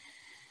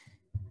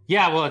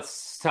 Yeah, well,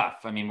 it's tough.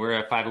 I mean, we're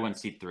a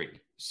 501c3.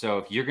 So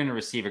if you're going to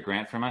receive a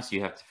grant from us,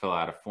 you have to fill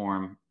out a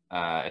form.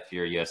 If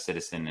you're a U.S.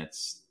 citizen,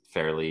 it's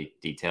fairly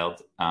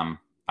detailed.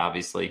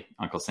 Obviously,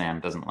 Uncle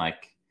Sam doesn't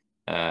like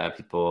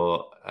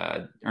people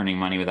earning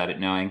money without it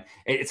knowing.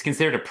 It's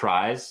considered a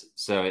prize,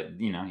 so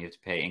you have to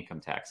pay income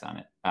tax on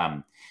it.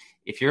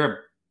 If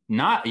you're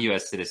not a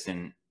U.S.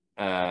 citizen,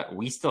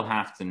 we still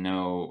have to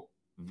know.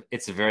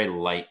 It's a very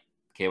light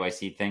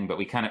KYC thing, but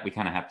we kind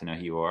of have to know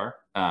who you are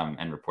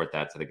and report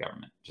that to the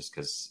government, just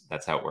because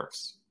that's how it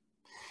works.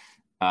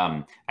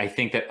 I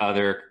think that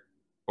other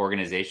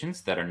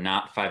organizations that are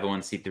not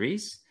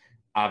 501c3s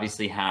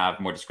obviously have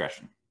more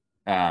discretion.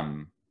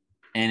 And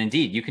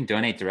indeed, you can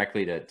donate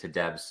directly to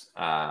devs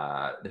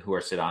who are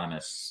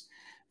pseudonymous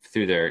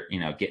through their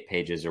Git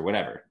pages or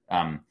whatever.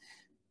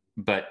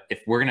 But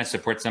if we're going to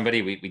support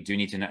somebody, we do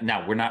need to know.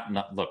 Now, we're not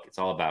look, it's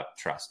all about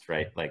trust,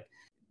 right? Like,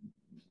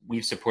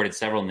 we've supported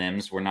several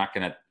NIMs. We're not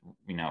going to,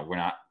 we're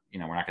not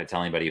going to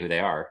tell anybody who they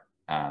are.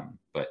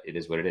 But it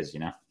is what it is,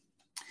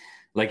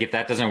 Like, if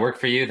that doesn't work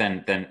for you,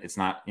 then it's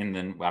not, and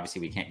then obviously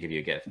we can't give you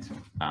a gift.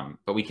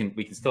 But we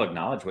can still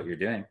acknowledge what you're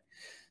doing.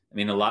 I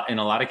mean, in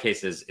a lot of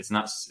cases, it's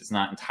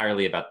not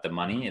entirely about the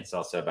money. It's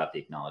also about the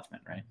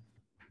acknowledgement, right?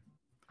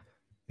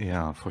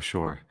 Yeah, for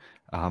sure.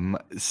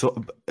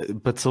 So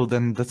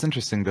then that's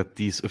interesting that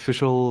these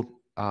official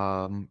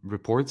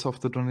reports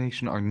of the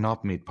donation are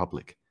not made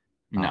public.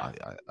 No,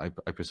 I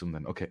presume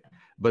then. Okay,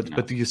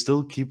 but do you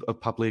still keep a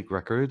public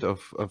record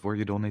of where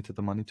you donated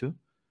the money to?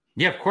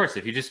 Yeah, of course.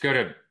 If you just go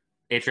to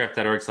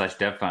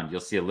href.org/devfund, you'll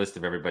see a list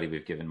of everybody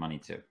we've given money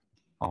to.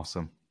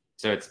 Awesome.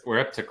 So we're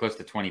up to close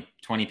to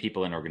 20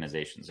 people in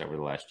organizations over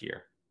the last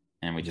year,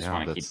 and we just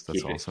want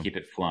to keep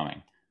it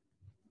flowing.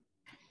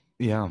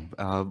 Yeah.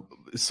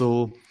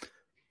 So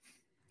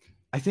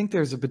I think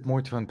there's a bit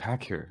more to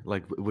unpack here,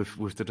 like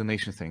with the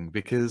donation thing,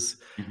 because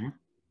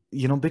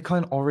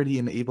Bitcoin already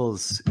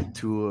enables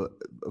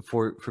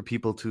for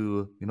people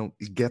to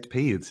get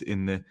paid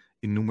in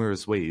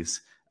numerous ways.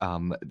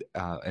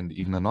 And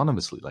even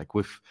anonymously,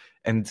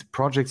 and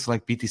projects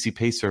like BTC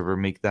Pay Server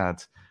make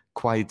that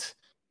quite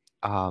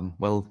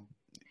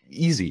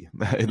easy,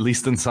 at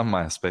least in some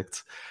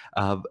aspects.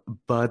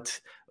 But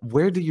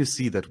where do you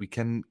see that we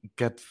can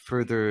get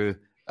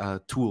further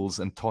tools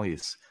and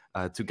toys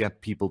to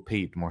get people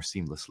paid more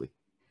seamlessly?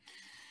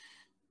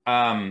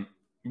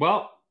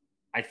 Well,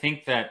 I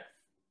think that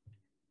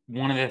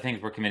one of the things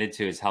we're committed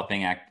to is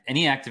helping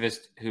any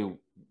activist who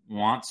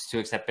wants to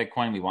accept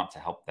Bitcoin. We want to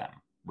help them.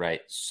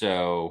 Right.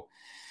 So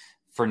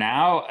for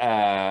now,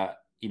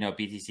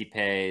 BTC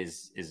Pay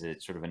is a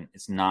sort of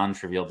it's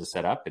non-trivial to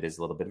set up. It is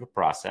a little bit of a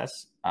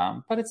process,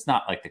 but it's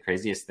not like the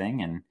craziest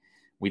thing. And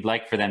we'd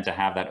like for them to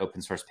have that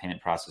open source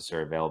payment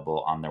processor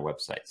available on their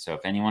website. So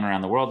if anyone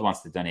around the world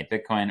wants to donate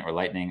Bitcoin or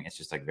Lightning, it's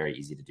just like very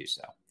easy to do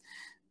so.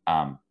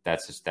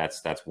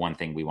 That's one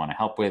thing we want to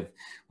help with.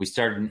 We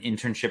started an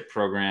internship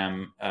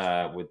program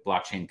with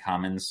Blockchain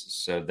Commons,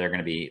 so they're going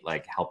to be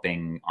like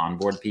helping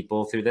onboard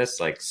people through this.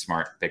 Like,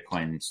 smart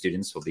Bitcoin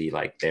students will be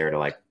like there to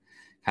like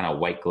kind of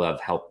white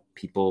glove help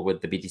people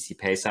with the BTC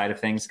Pay side of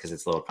things, because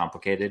it's a little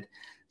complicated.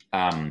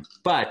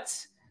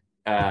 But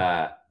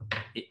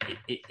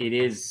it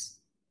is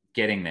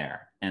getting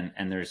there. And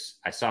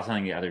I saw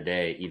something the other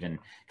day, even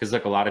because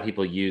look, a lot of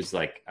people use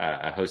like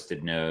a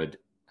hosted node,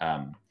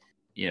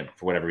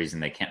 for whatever reason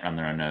they can't run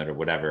their own node or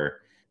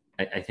whatever.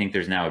 I think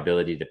there's now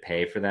ability to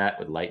pay for that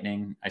with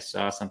Lightning. I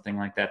saw something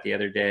like that the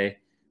other day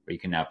where you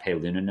can now pay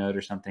Luna node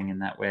or something in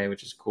that way,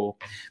 which is cool.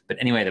 But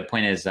anyway, the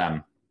point is,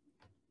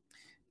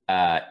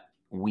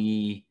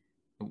 we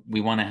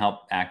want to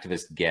help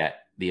activists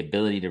get the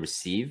ability to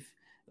receive.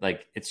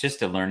 Like, it's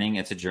just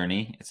it's a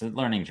journey. It's a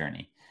learning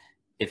journey.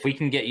 If we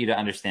can get you to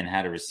understand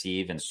how to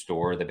receive and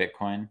store the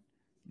Bitcoin,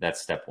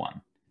 that's step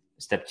one.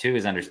 Step two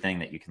is understanding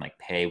that you can like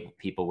pay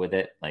people with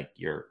it, like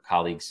your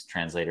colleagues,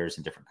 translators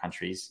in different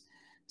countries.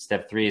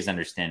 Step three is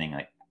understanding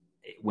like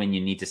when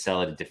you need to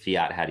sell it into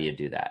fiat, how do you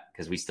do that?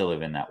 Because we still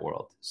live in that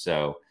world.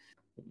 So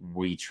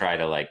we try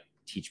to like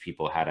teach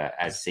people how to,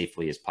 as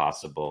safely as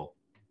possible,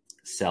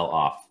 sell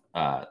off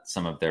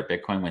some of their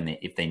Bitcoin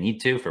if they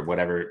need to, for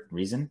whatever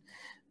reason.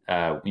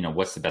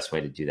 What's the best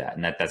way to do that?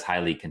 And that's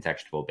highly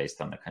contextual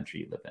based on the country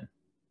you live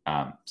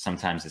in.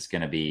 Sometimes it's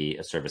going to be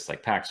a service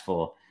like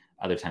Paxful.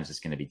 Other times it's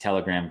going to be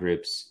Telegram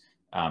groups.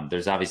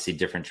 There's obviously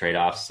different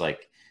trade-offs.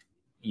 Like,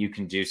 you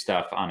can do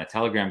stuff on a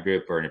Telegram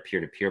group or in a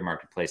peer-to-peer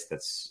marketplace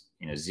that's,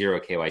 zero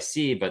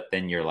KYC, but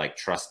then you're like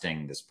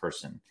trusting this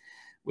person.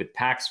 With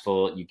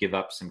Paxful, you give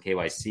up some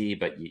KYC,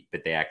 but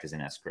they act as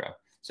an escrow.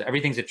 So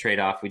everything's a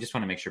trade-off. We just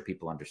want to make sure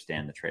people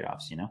understand the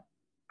trade-offs,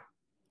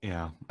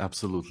 Yeah,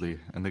 absolutely.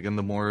 And again,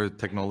 the more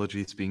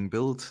technology is being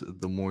built,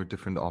 the more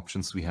different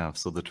options we have.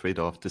 So the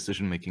trade-off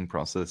decision-making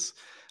process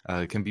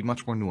can be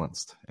much more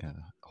nuanced,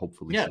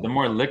 hopefully. Yeah, so. The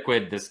more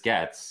liquid this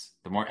gets,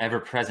 the more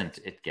ever-present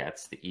it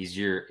gets, the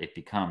easier it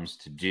becomes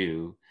to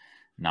do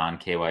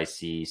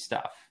non-KYC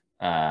stuff.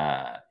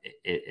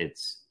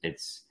 It's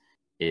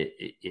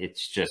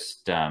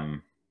just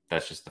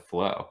that's just the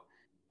flow.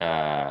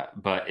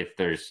 But if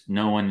there's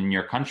no one in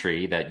your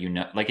country that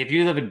like if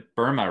you live in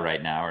Burma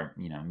right now or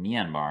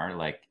Myanmar,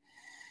 like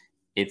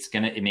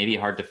it may be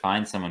hard to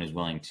find someone who's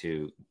willing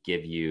to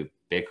give you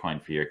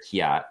Bitcoin for your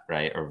fiat,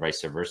 right, or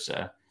vice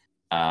versa.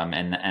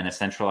 And a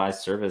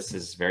centralized service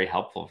is very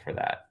helpful for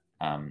that.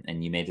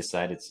 And you may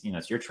decide it's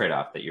your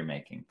trade-off that you're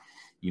making.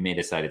 You may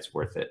decide it's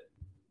worth it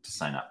to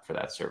sign up for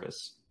that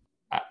service.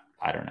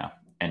 I don't know.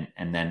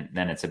 And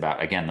then it's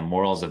about, again, the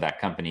morals of that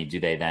company.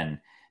 Do they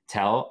then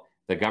tell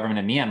the government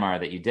of Myanmar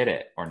that you did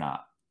it or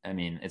not? I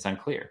mean, it's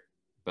unclear,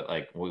 but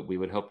like we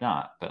would hope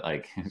not. But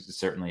like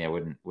certainly I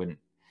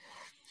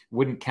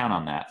wouldn't count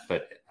on that.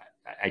 But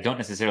I don't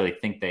necessarily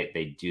think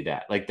they do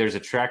that. Like, there's a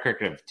track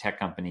record of tech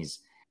companies.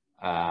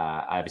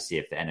 Obviously,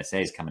 if the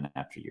NSA is coming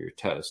after you, you're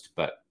toast.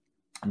 But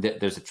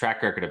there's a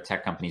track record of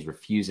tech companies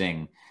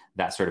refusing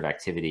that sort of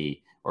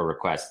activity or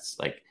requests,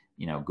 like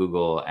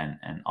Google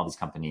and all these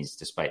companies,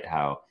 despite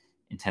how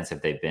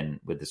intensive they've been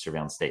with the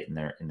surveillance state in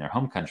their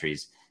home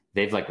countries.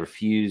 They've like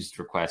refused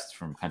requests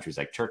from countries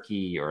like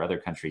Turkey or other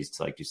countries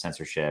to like do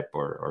censorship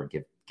or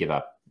give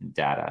up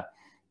data.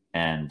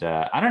 And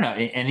I don't know.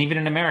 And even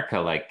in America,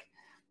 like,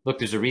 look,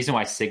 there's a reason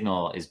why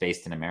Signal is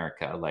based in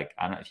America. Like,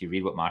 I don't know if you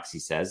read what Moxie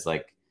says,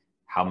 like,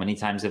 how many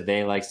times have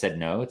they like said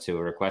no to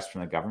a request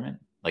from the government?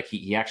 Like,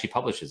 he actually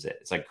publishes it.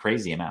 It's like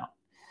crazy amount.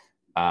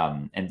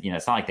 And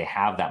it's not like they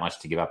have that much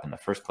to give up in the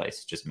first place.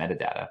 It's just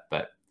metadata.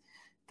 But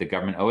the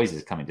government always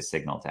is coming to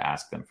Signal to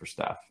ask them for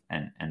stuff,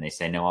 and they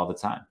say no all the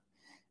time.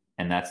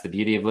 And that's the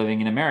beauty of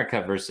living in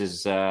America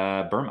versus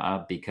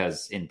Burma,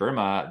 because in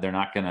Burma, they're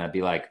not going to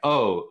be like,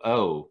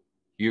 oh,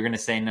 you're going to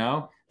say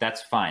no?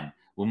 That's fine.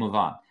 We'll move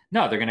on.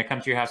 No, they're going to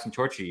come to your house and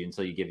torture you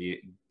until you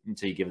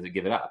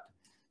give it up.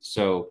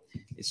 So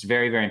it's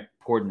very, very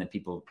important that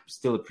people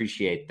still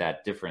appreciate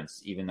that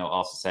difference, even though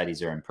all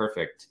societies are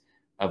imperfect,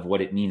 of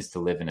what it means to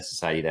live in a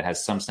society that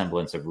has some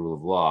semblance of rule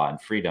of law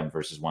and freedom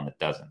versus one that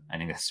doesn't. I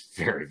think that's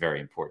very, very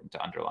important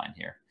to underline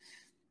here.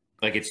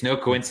 Like, it's no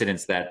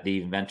coincidence that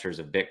the inventors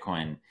of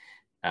Bitcoin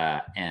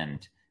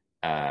and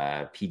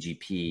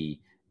PGP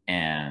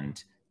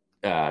and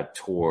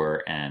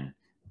Tor and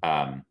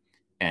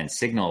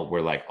Signal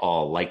were like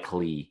all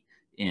likely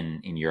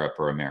in Europe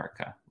or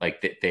America.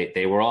 Like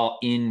they were all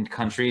in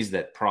countries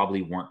that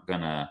probably weren't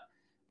gonna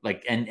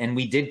like. And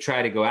we did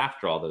try to go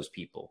after all those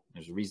people.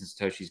 There's a reason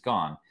Satoshi's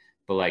gone,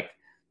 but like,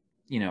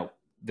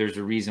 there's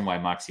a reason why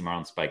Moxie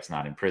Marlinspike's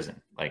not in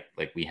prison. Like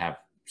we have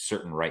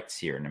certain rights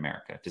here in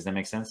America. Does that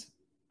make sense?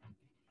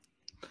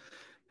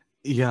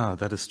 Yeah,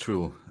 that is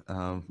true.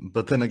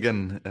 But then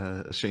again,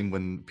 a shame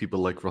when people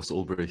like Ross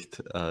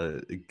Ulbricht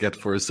get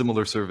for a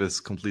similar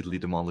service completely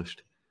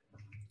demolished.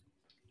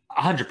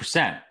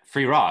 100%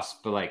 free Ross,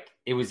 but like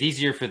it was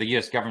easier for the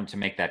U.S. government to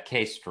make that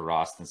case for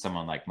Ross than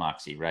someone like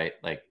Moxie, right?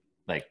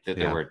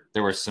 There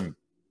were some.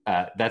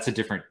 This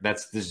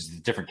is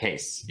a different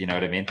case. You know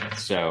what I mean?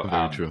 So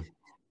very true.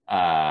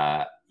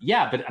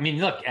 Yeah, but I mean,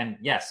 look, and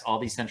yes, all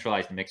these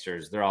centralized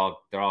mixers, they're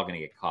all going to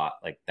get caught.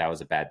 Like, that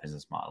was a bad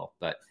business model,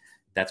 but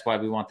that's why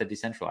we want the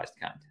decentralized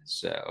kind.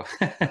 So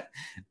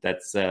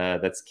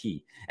that's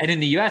key. And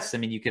in the US, I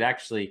mean, you could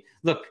actually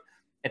look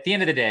at the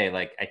end of the day,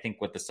 like, I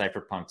think what the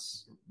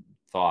cypherpunks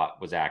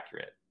thought was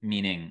accurate,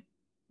 meaning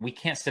we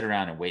can't sit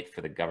around and wait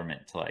for the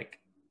government to like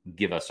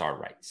give us our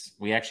rights.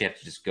 We actually have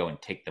to just go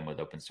and take them with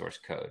open source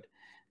code.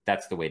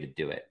 That's the way to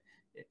do it.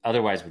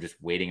 Otherwise, we're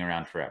just waiting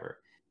around forever.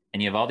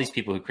 And you have all these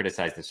people who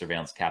criticize the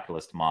surveillance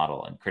capitalist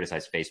model and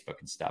criticize Facebook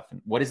and stuff.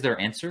 And what is their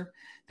answer?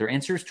 Their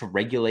answer is to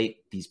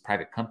regulate these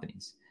private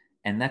companies.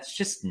 And that's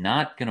just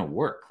not going to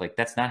work. Like,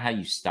 that's not how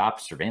you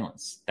stop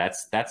surveillance.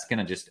 That's going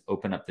to just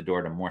open up the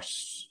door to more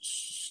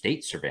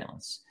state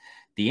surveillance.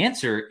 The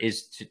answer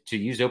is to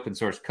use open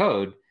source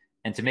code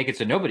and to make it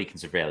so nobody can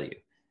surveil you.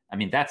 I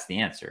mean, that's the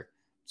answer.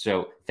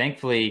 So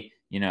thankfully,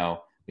 we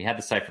had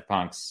the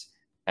cypherpunks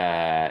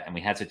and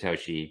we had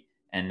Satoshi,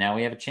 and now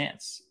we have a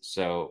chance.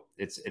 So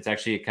it's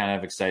actually a kind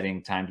of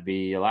exciting time to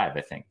be alive,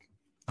 I think.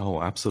 Oh,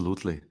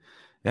 absolutely.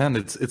 Yeah, and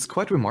it's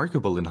quite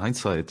remarkable in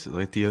hindsight,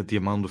 like the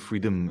amount of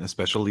freedom,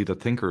 especially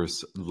that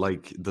thinkers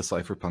like the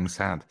cypherpunks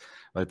had,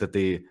 right?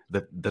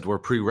 That were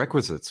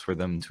prerequisites for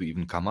them to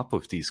even come up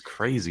with these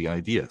crazy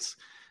ideas,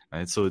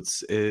 right? So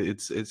it's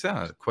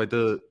quite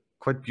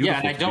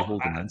beautiful to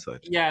behold in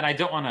hindsight. Yeah, and I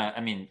don't want to. I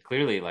mean,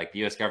 clearly, like, the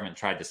U.S. government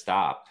tried to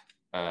stop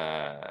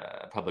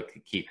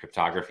public key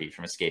cryptography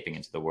from escaping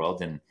into the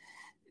world, and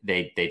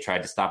they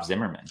tried to stop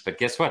Zimmerman, but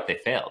guess what? They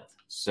failed.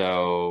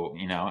 So,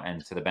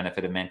 and to the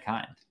benefit of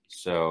mankind.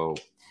 So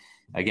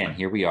again,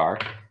 here we are.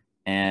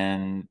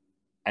 And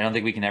I don't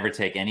think we can ever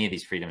take any of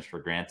these freedoms for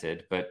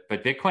granted, but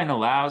Bitcoin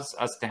allows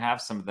us to have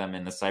some of them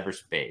in the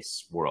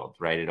cyberspace world,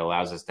 right? It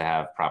allows us to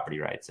have property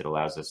rights. It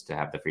allows us to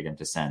have the freedom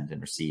to send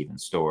and receive and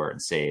store and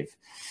save.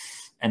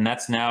 And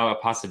that's now a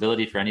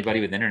possibility for anybody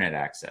with internet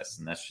access.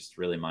 And that's just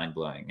really mind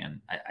blowing. And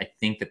I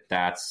think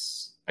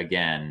that's,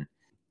 again,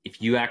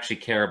 if you actually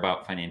care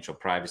about financial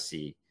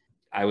privacy,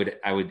 I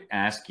would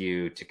ask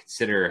you to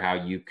consider how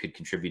you could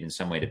contribute in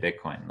some way to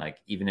Bitcoin. Like,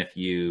 even if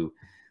you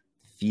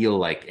feel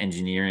like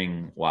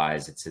engineering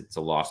wise, it's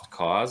a lost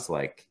cause,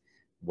 like,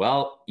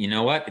 well, you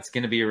know what? It's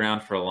going to be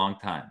around for a long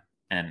time.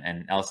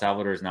 And El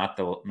Salvador is not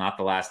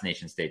the last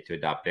nation state to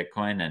adopt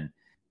Bitcoin. And,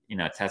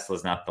 Tesla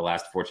is not the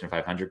last Fortune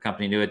 500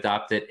 company to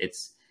adopt it.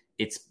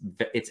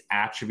 Its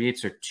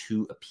attributes are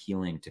too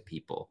appealing to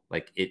people.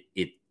 Like,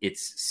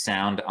 it's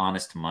sound,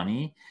 honest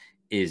money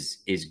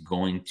is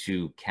going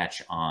to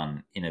catch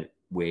on in a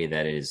way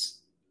that is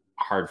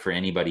hard for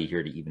anybody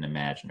here to even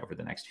imagine over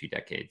the next few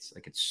decades.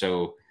 Like, it's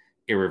so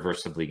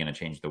irreversibly going to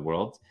change the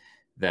world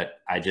that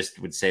I just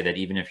would say that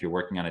even if you're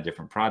working on a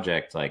different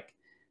project, like,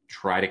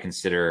 try to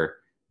consider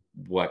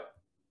what,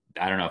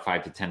 I don't know,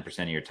 5 to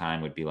 10% of your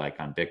time would be like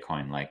on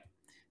Bitcoin. Like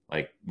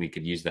we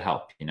could use the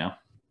help,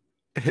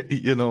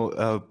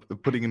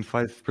 Putting in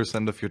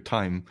 5% of your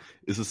time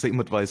is the same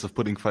advice of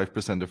putting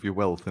 5% of your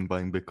wealth and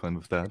buying Bitcoin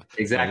with that.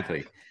 Exactly.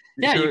 Right?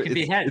 Yeah, sure, you can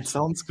be hedged. It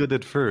sounds good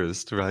at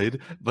first, right?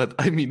 But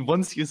I mean,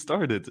 once you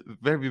start it,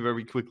 very,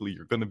 very quickly,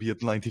 you're going to be at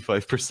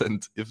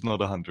 95%, if not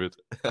 100.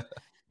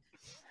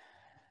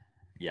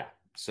 Yeah.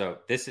 So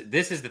this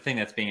is the thing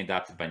that's being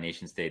adopted by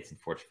nation states and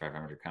Fortune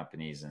 500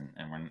 companies, and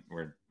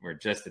we're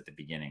just at the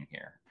beginning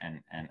here.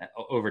 And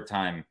over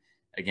time,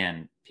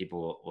 again,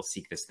 people will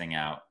seek this thing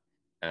out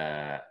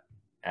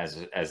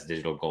as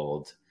digital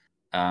gold.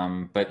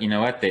 But you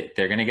know what?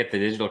 They're going to get the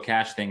digital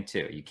cash thing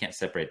too. You can't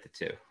separate the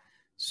two.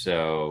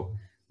 So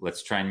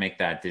let's try and make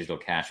that digital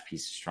cash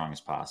piece as strong as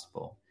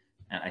possible.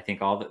 And I think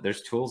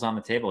there's tools on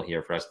the table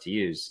here for us to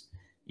use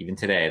even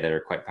today that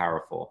are quite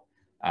powerful.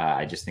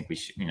 I just think we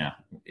should,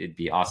 it'd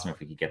be awesome if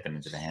we could get them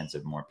into the hands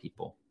of more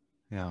people.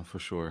 Yeah, for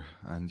sure.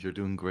 And you're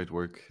doing great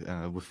work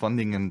with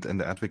funding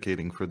and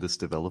advocating for this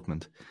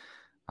development.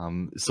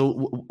 So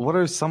what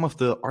are some of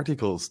the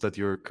articles that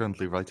you're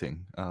currently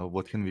writing?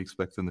 What can we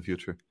expect in the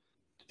future?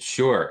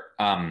 Sure.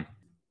 I'm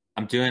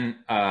doing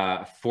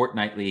a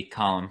fortnightly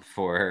column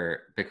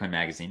for Bitcoin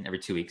Magazine. Every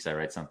 2 weeks, I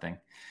write something.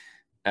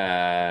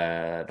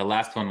 The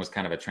last one was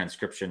kind of a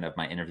transcription of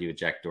my interview with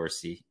Jack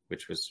Dorsey,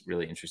 which was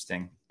really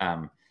interesting.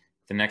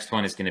 The next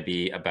one is going to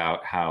be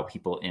about how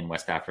people in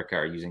West Africa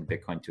are using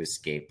Bitcoin to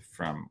escape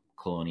from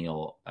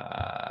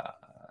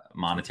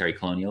monetary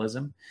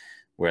colonialism,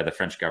 where the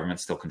French government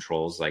still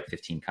controls like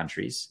 15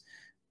 countries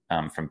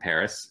from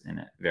Paris in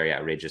a very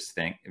outrageous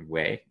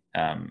way.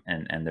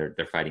 And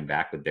they're fighting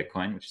back with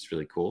Bitcoin, which is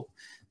really cool.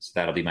 So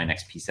that'll be my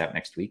next piece out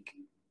next week.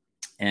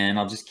 And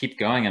I'll just keep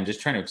going. I'm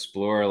just trying to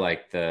explore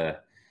like the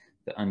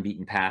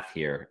unbeaten path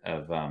here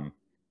of,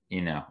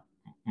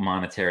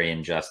 monetary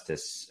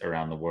injustice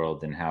around the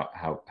world and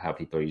how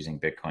people are using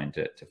Bitcoin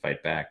to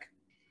fight back.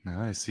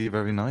 I see.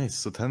 Very nice.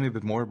 So tell me a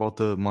bit more about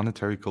the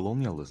monetary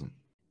colonialism.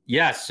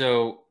 Yeah.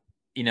 So,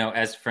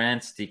 as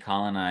France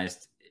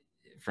decolonized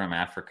from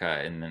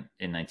Africa in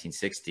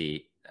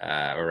 1960,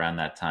 around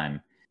that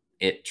time,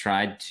 it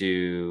tried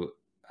to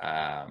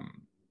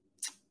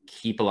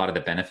keep a lot of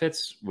the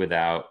benefits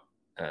without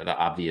the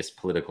obvious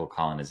political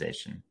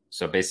colonization.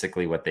 So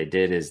basically what they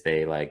did is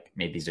they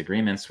made these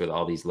agreements with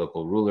all these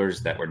local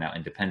rulers that were now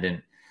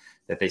independent,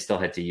 that they still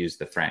had to use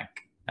the franc.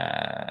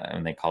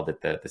 And they called it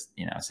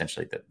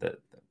essentially the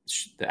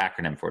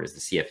acronym for it is the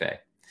CFA.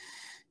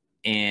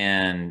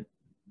 And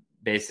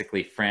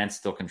basically France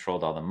still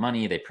controlled all the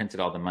money. They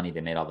printed all the money.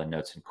 They made all the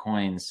notes and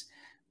coins.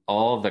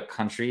 all the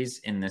countries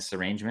in this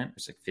arrangement,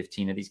 there's like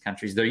 15 of these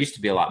countries. There used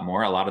to be a lot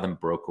more. A lot of them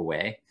broke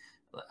away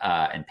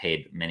and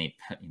paid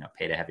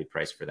a heavy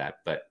price for that.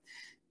 But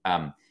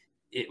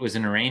it was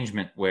an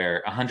arrangement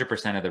where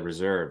 100% of the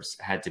reserves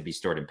had to be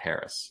stored in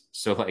Paris.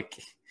 So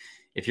like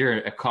if you're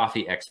a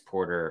coffee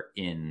exporter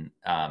in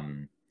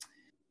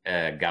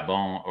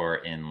Gabon or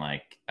in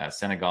like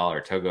Senegal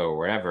or Togo or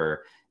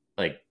wherever,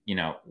 like, you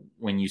know,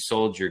 when you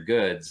sold your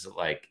goods,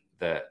 like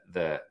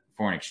the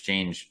foreign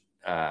exchange,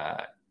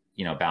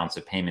 balance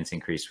of payments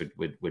increase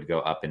would go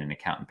up in an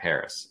account in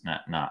Paris,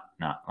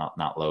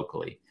 not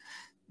locally.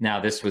 Now,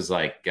 this was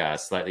like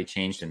slightly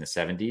changed in the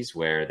 70s,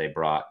 where they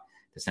brought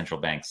the central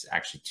banks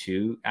actually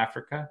to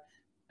Africa,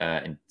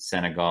 in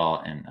Senegal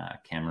and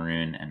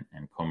Cameroon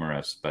and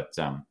Comoros. But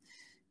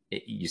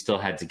you still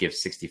had to give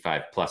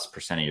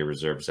 65+% of your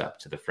reserves up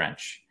to the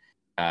French,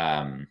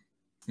 and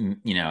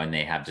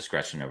they have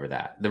discretion over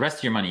that. The rest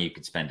of your money, you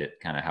could spend it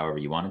kind of however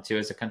you wanted to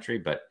as a country,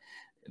 but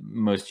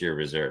most of your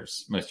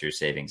reserves, most of your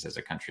savings as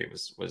a country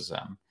was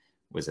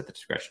at the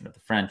discretion of the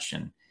French.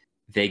 And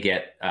they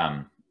get,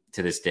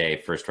 to this day,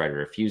 first right of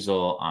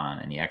refusal on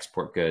any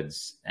export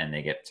goods, and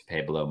they get to pay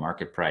below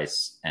market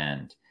price,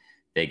 and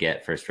they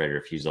get first right of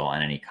refusal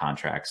on any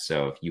contracts.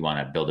 So if you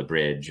want to build a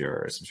bridge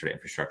or some sort of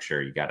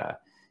infrastructure, you gotta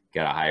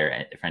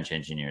hire French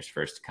engineers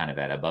first, kind of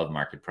at above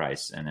market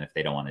price, and then if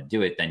they don't want to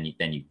do it, then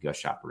you go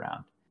shop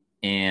around.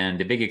 And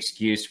the big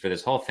excuse for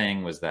this whole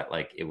thing was that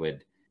like it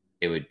would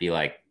be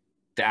like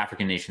the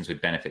African nations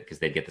would benefit because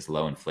they'd get this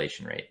low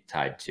inflation rate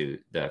tied to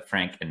the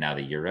franc and now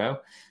the euro,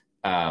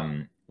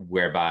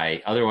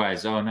 whereby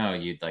otherwise, oh no,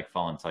 you'd like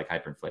fall into like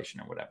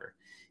hyperinflation or whatever.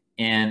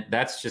 And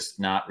that's just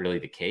not really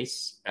the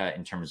case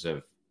in terms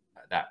of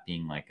that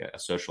being like a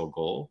social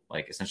goal.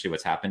 Like essentially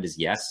what's happened is,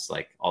 yes,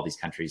 like all these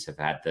countries have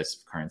had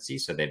this currency,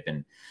 so they've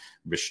been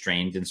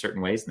restrained in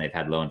certain ways and they've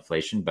had low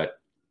inflation, but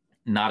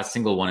not a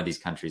single one of these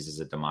countries is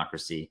a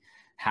democracy.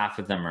 Half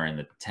of them are in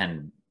the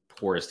 10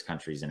 poorest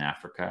countries in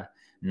Africa.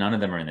 None of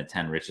them are in the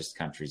 10 richest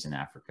countries in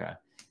Africa.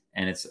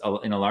 And it's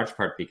in a large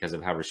part because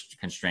of how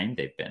constrained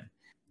they've been.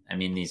 I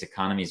mean, these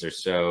economies are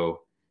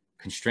so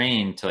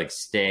constrained to like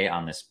stay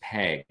on this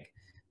peg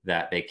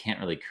that they can't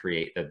really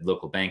create, the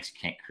local banks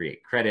can't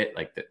create credit,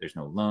 like there's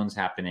no loans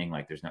happening,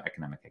 like there's no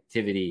economic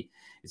activity.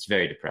 It's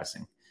very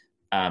depressing.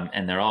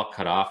 And they're all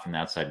cut off from the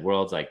outside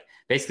world. Like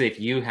basically if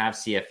you have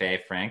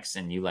CFA francs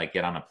and you like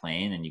get on a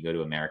plane and you go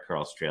to America or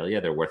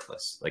Australia, they're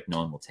worthless. Like no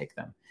one will take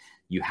them.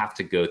 You have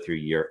to go through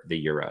the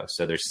euro.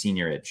 So there's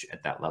seigniorage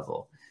at that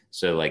level.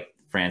 So like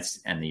France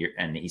and the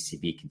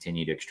ECB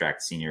continue to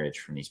extract seigniorage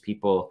from these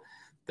people.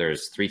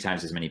 There's 3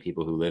 times as many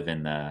people who live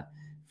in the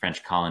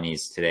French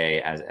colonies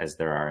today as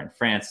there are in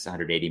France. It's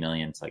 180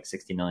 million to like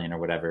 60 million or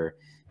whatever.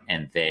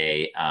 And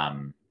they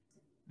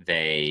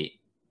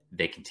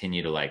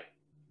continue to like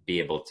be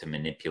able to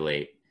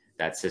manipulate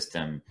that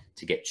system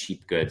to get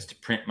cheap goods, to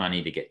print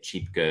money to get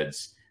cheap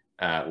goods.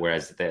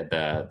 Whereas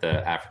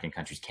the African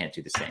countries can't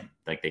do the same.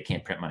 Like they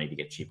can't print money to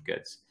get cheap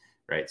goods,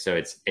 right? So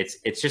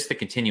it's just the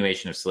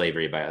continuation of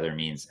slavery by other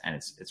means, and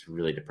it's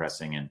really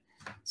depressing. And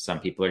some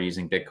people are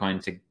using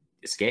Bitcoin to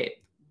escape,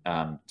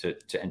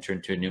 to enter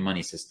into a new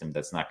money system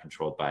that's not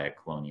controlled by a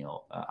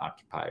colonial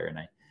occupier. And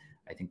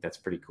I think that's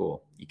pretty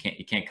cool. You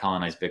can't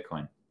colonize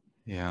Bitcoin.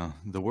 Yeah,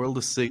 the world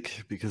is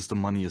sick because the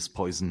money is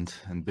poisoned,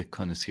 and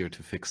Bitcoin is here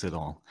to fix it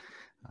all.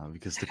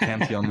 Because the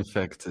Cantillon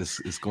effect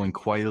is going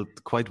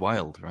quite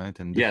wild, right?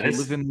 And yeah, if you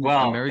live in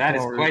America that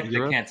is or quite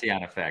Europe, the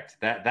Cantillon effect.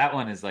 That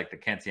one is like the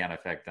Cantillon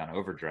effect on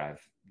overdrive,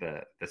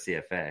 the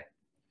CFA.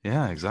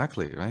 Yeah,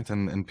 exactly, right?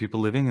 And people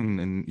living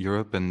in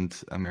Europe and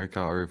America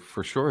are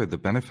for sure the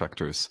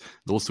benefactors,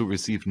 those who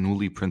receive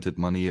newly printed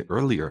money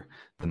earlier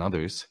than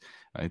others,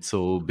 right?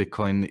 So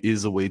Bitcoin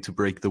is a way to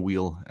break the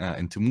wheel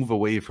and to move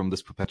away from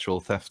this perpetual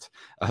theft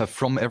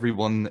from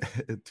everyone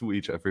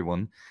to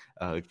everyone.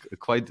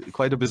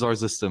 Quite a bizarre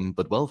system,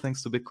 but well,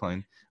 thanks to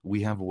Bitcoin,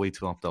 we have a way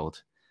to opt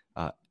out.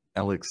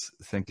 Alex,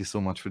 thank you so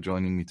much for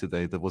joining me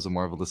today. That was a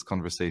marvelous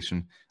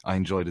conversation. I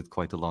enjoyed it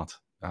quite a lot.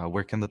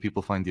 Where can the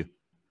people find you?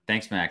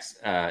 Thanks, Max.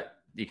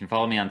 You can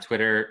follow me on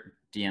Twitter.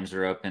 DMs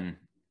are open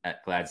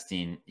at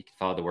Gladstein. You can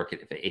follow the work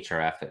at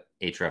HRF at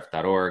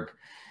hrf.org.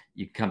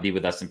 You can come be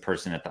with us in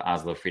person at the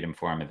Oslo Freedom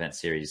Forum event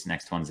series.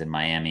 Next one's in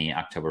Miami,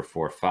 October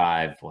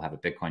 4-5. We'll have a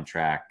Bitcoin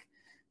track.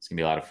 It's going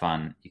to be a lot of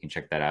fun. You can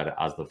check that out at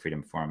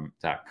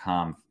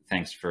oslofreedomforum.com.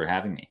 Thanks for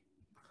having me.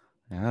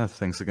 Yeah,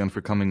 thanks again for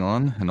coming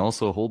on. And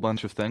also a whole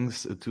bunch of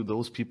thanks to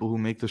those people who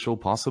make the show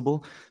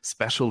possible,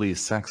 especially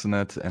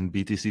Saxonet and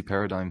BTC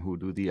Paradigm who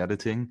do the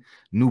editing,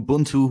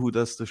 Nubuntu who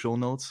does the show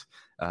notes,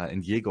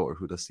 and Yegor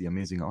who does the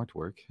amazing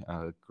artwork.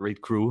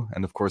 Great crew.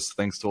 And of course,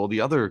 thanks to all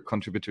the other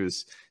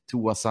contributors to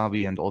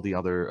Wasabi and all the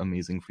other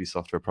amazing free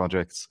software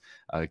projects.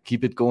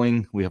 Keep it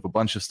going. We have a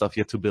bunch of stuff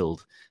yet to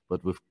build,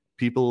 but with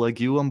people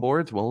like you on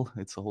board, well,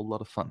 it's a whole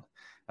lot of fun.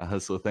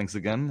 So thanks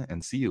again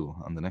and see you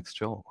on the next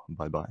show.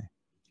 Bye-bye.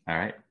 All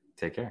right.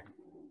 Take care.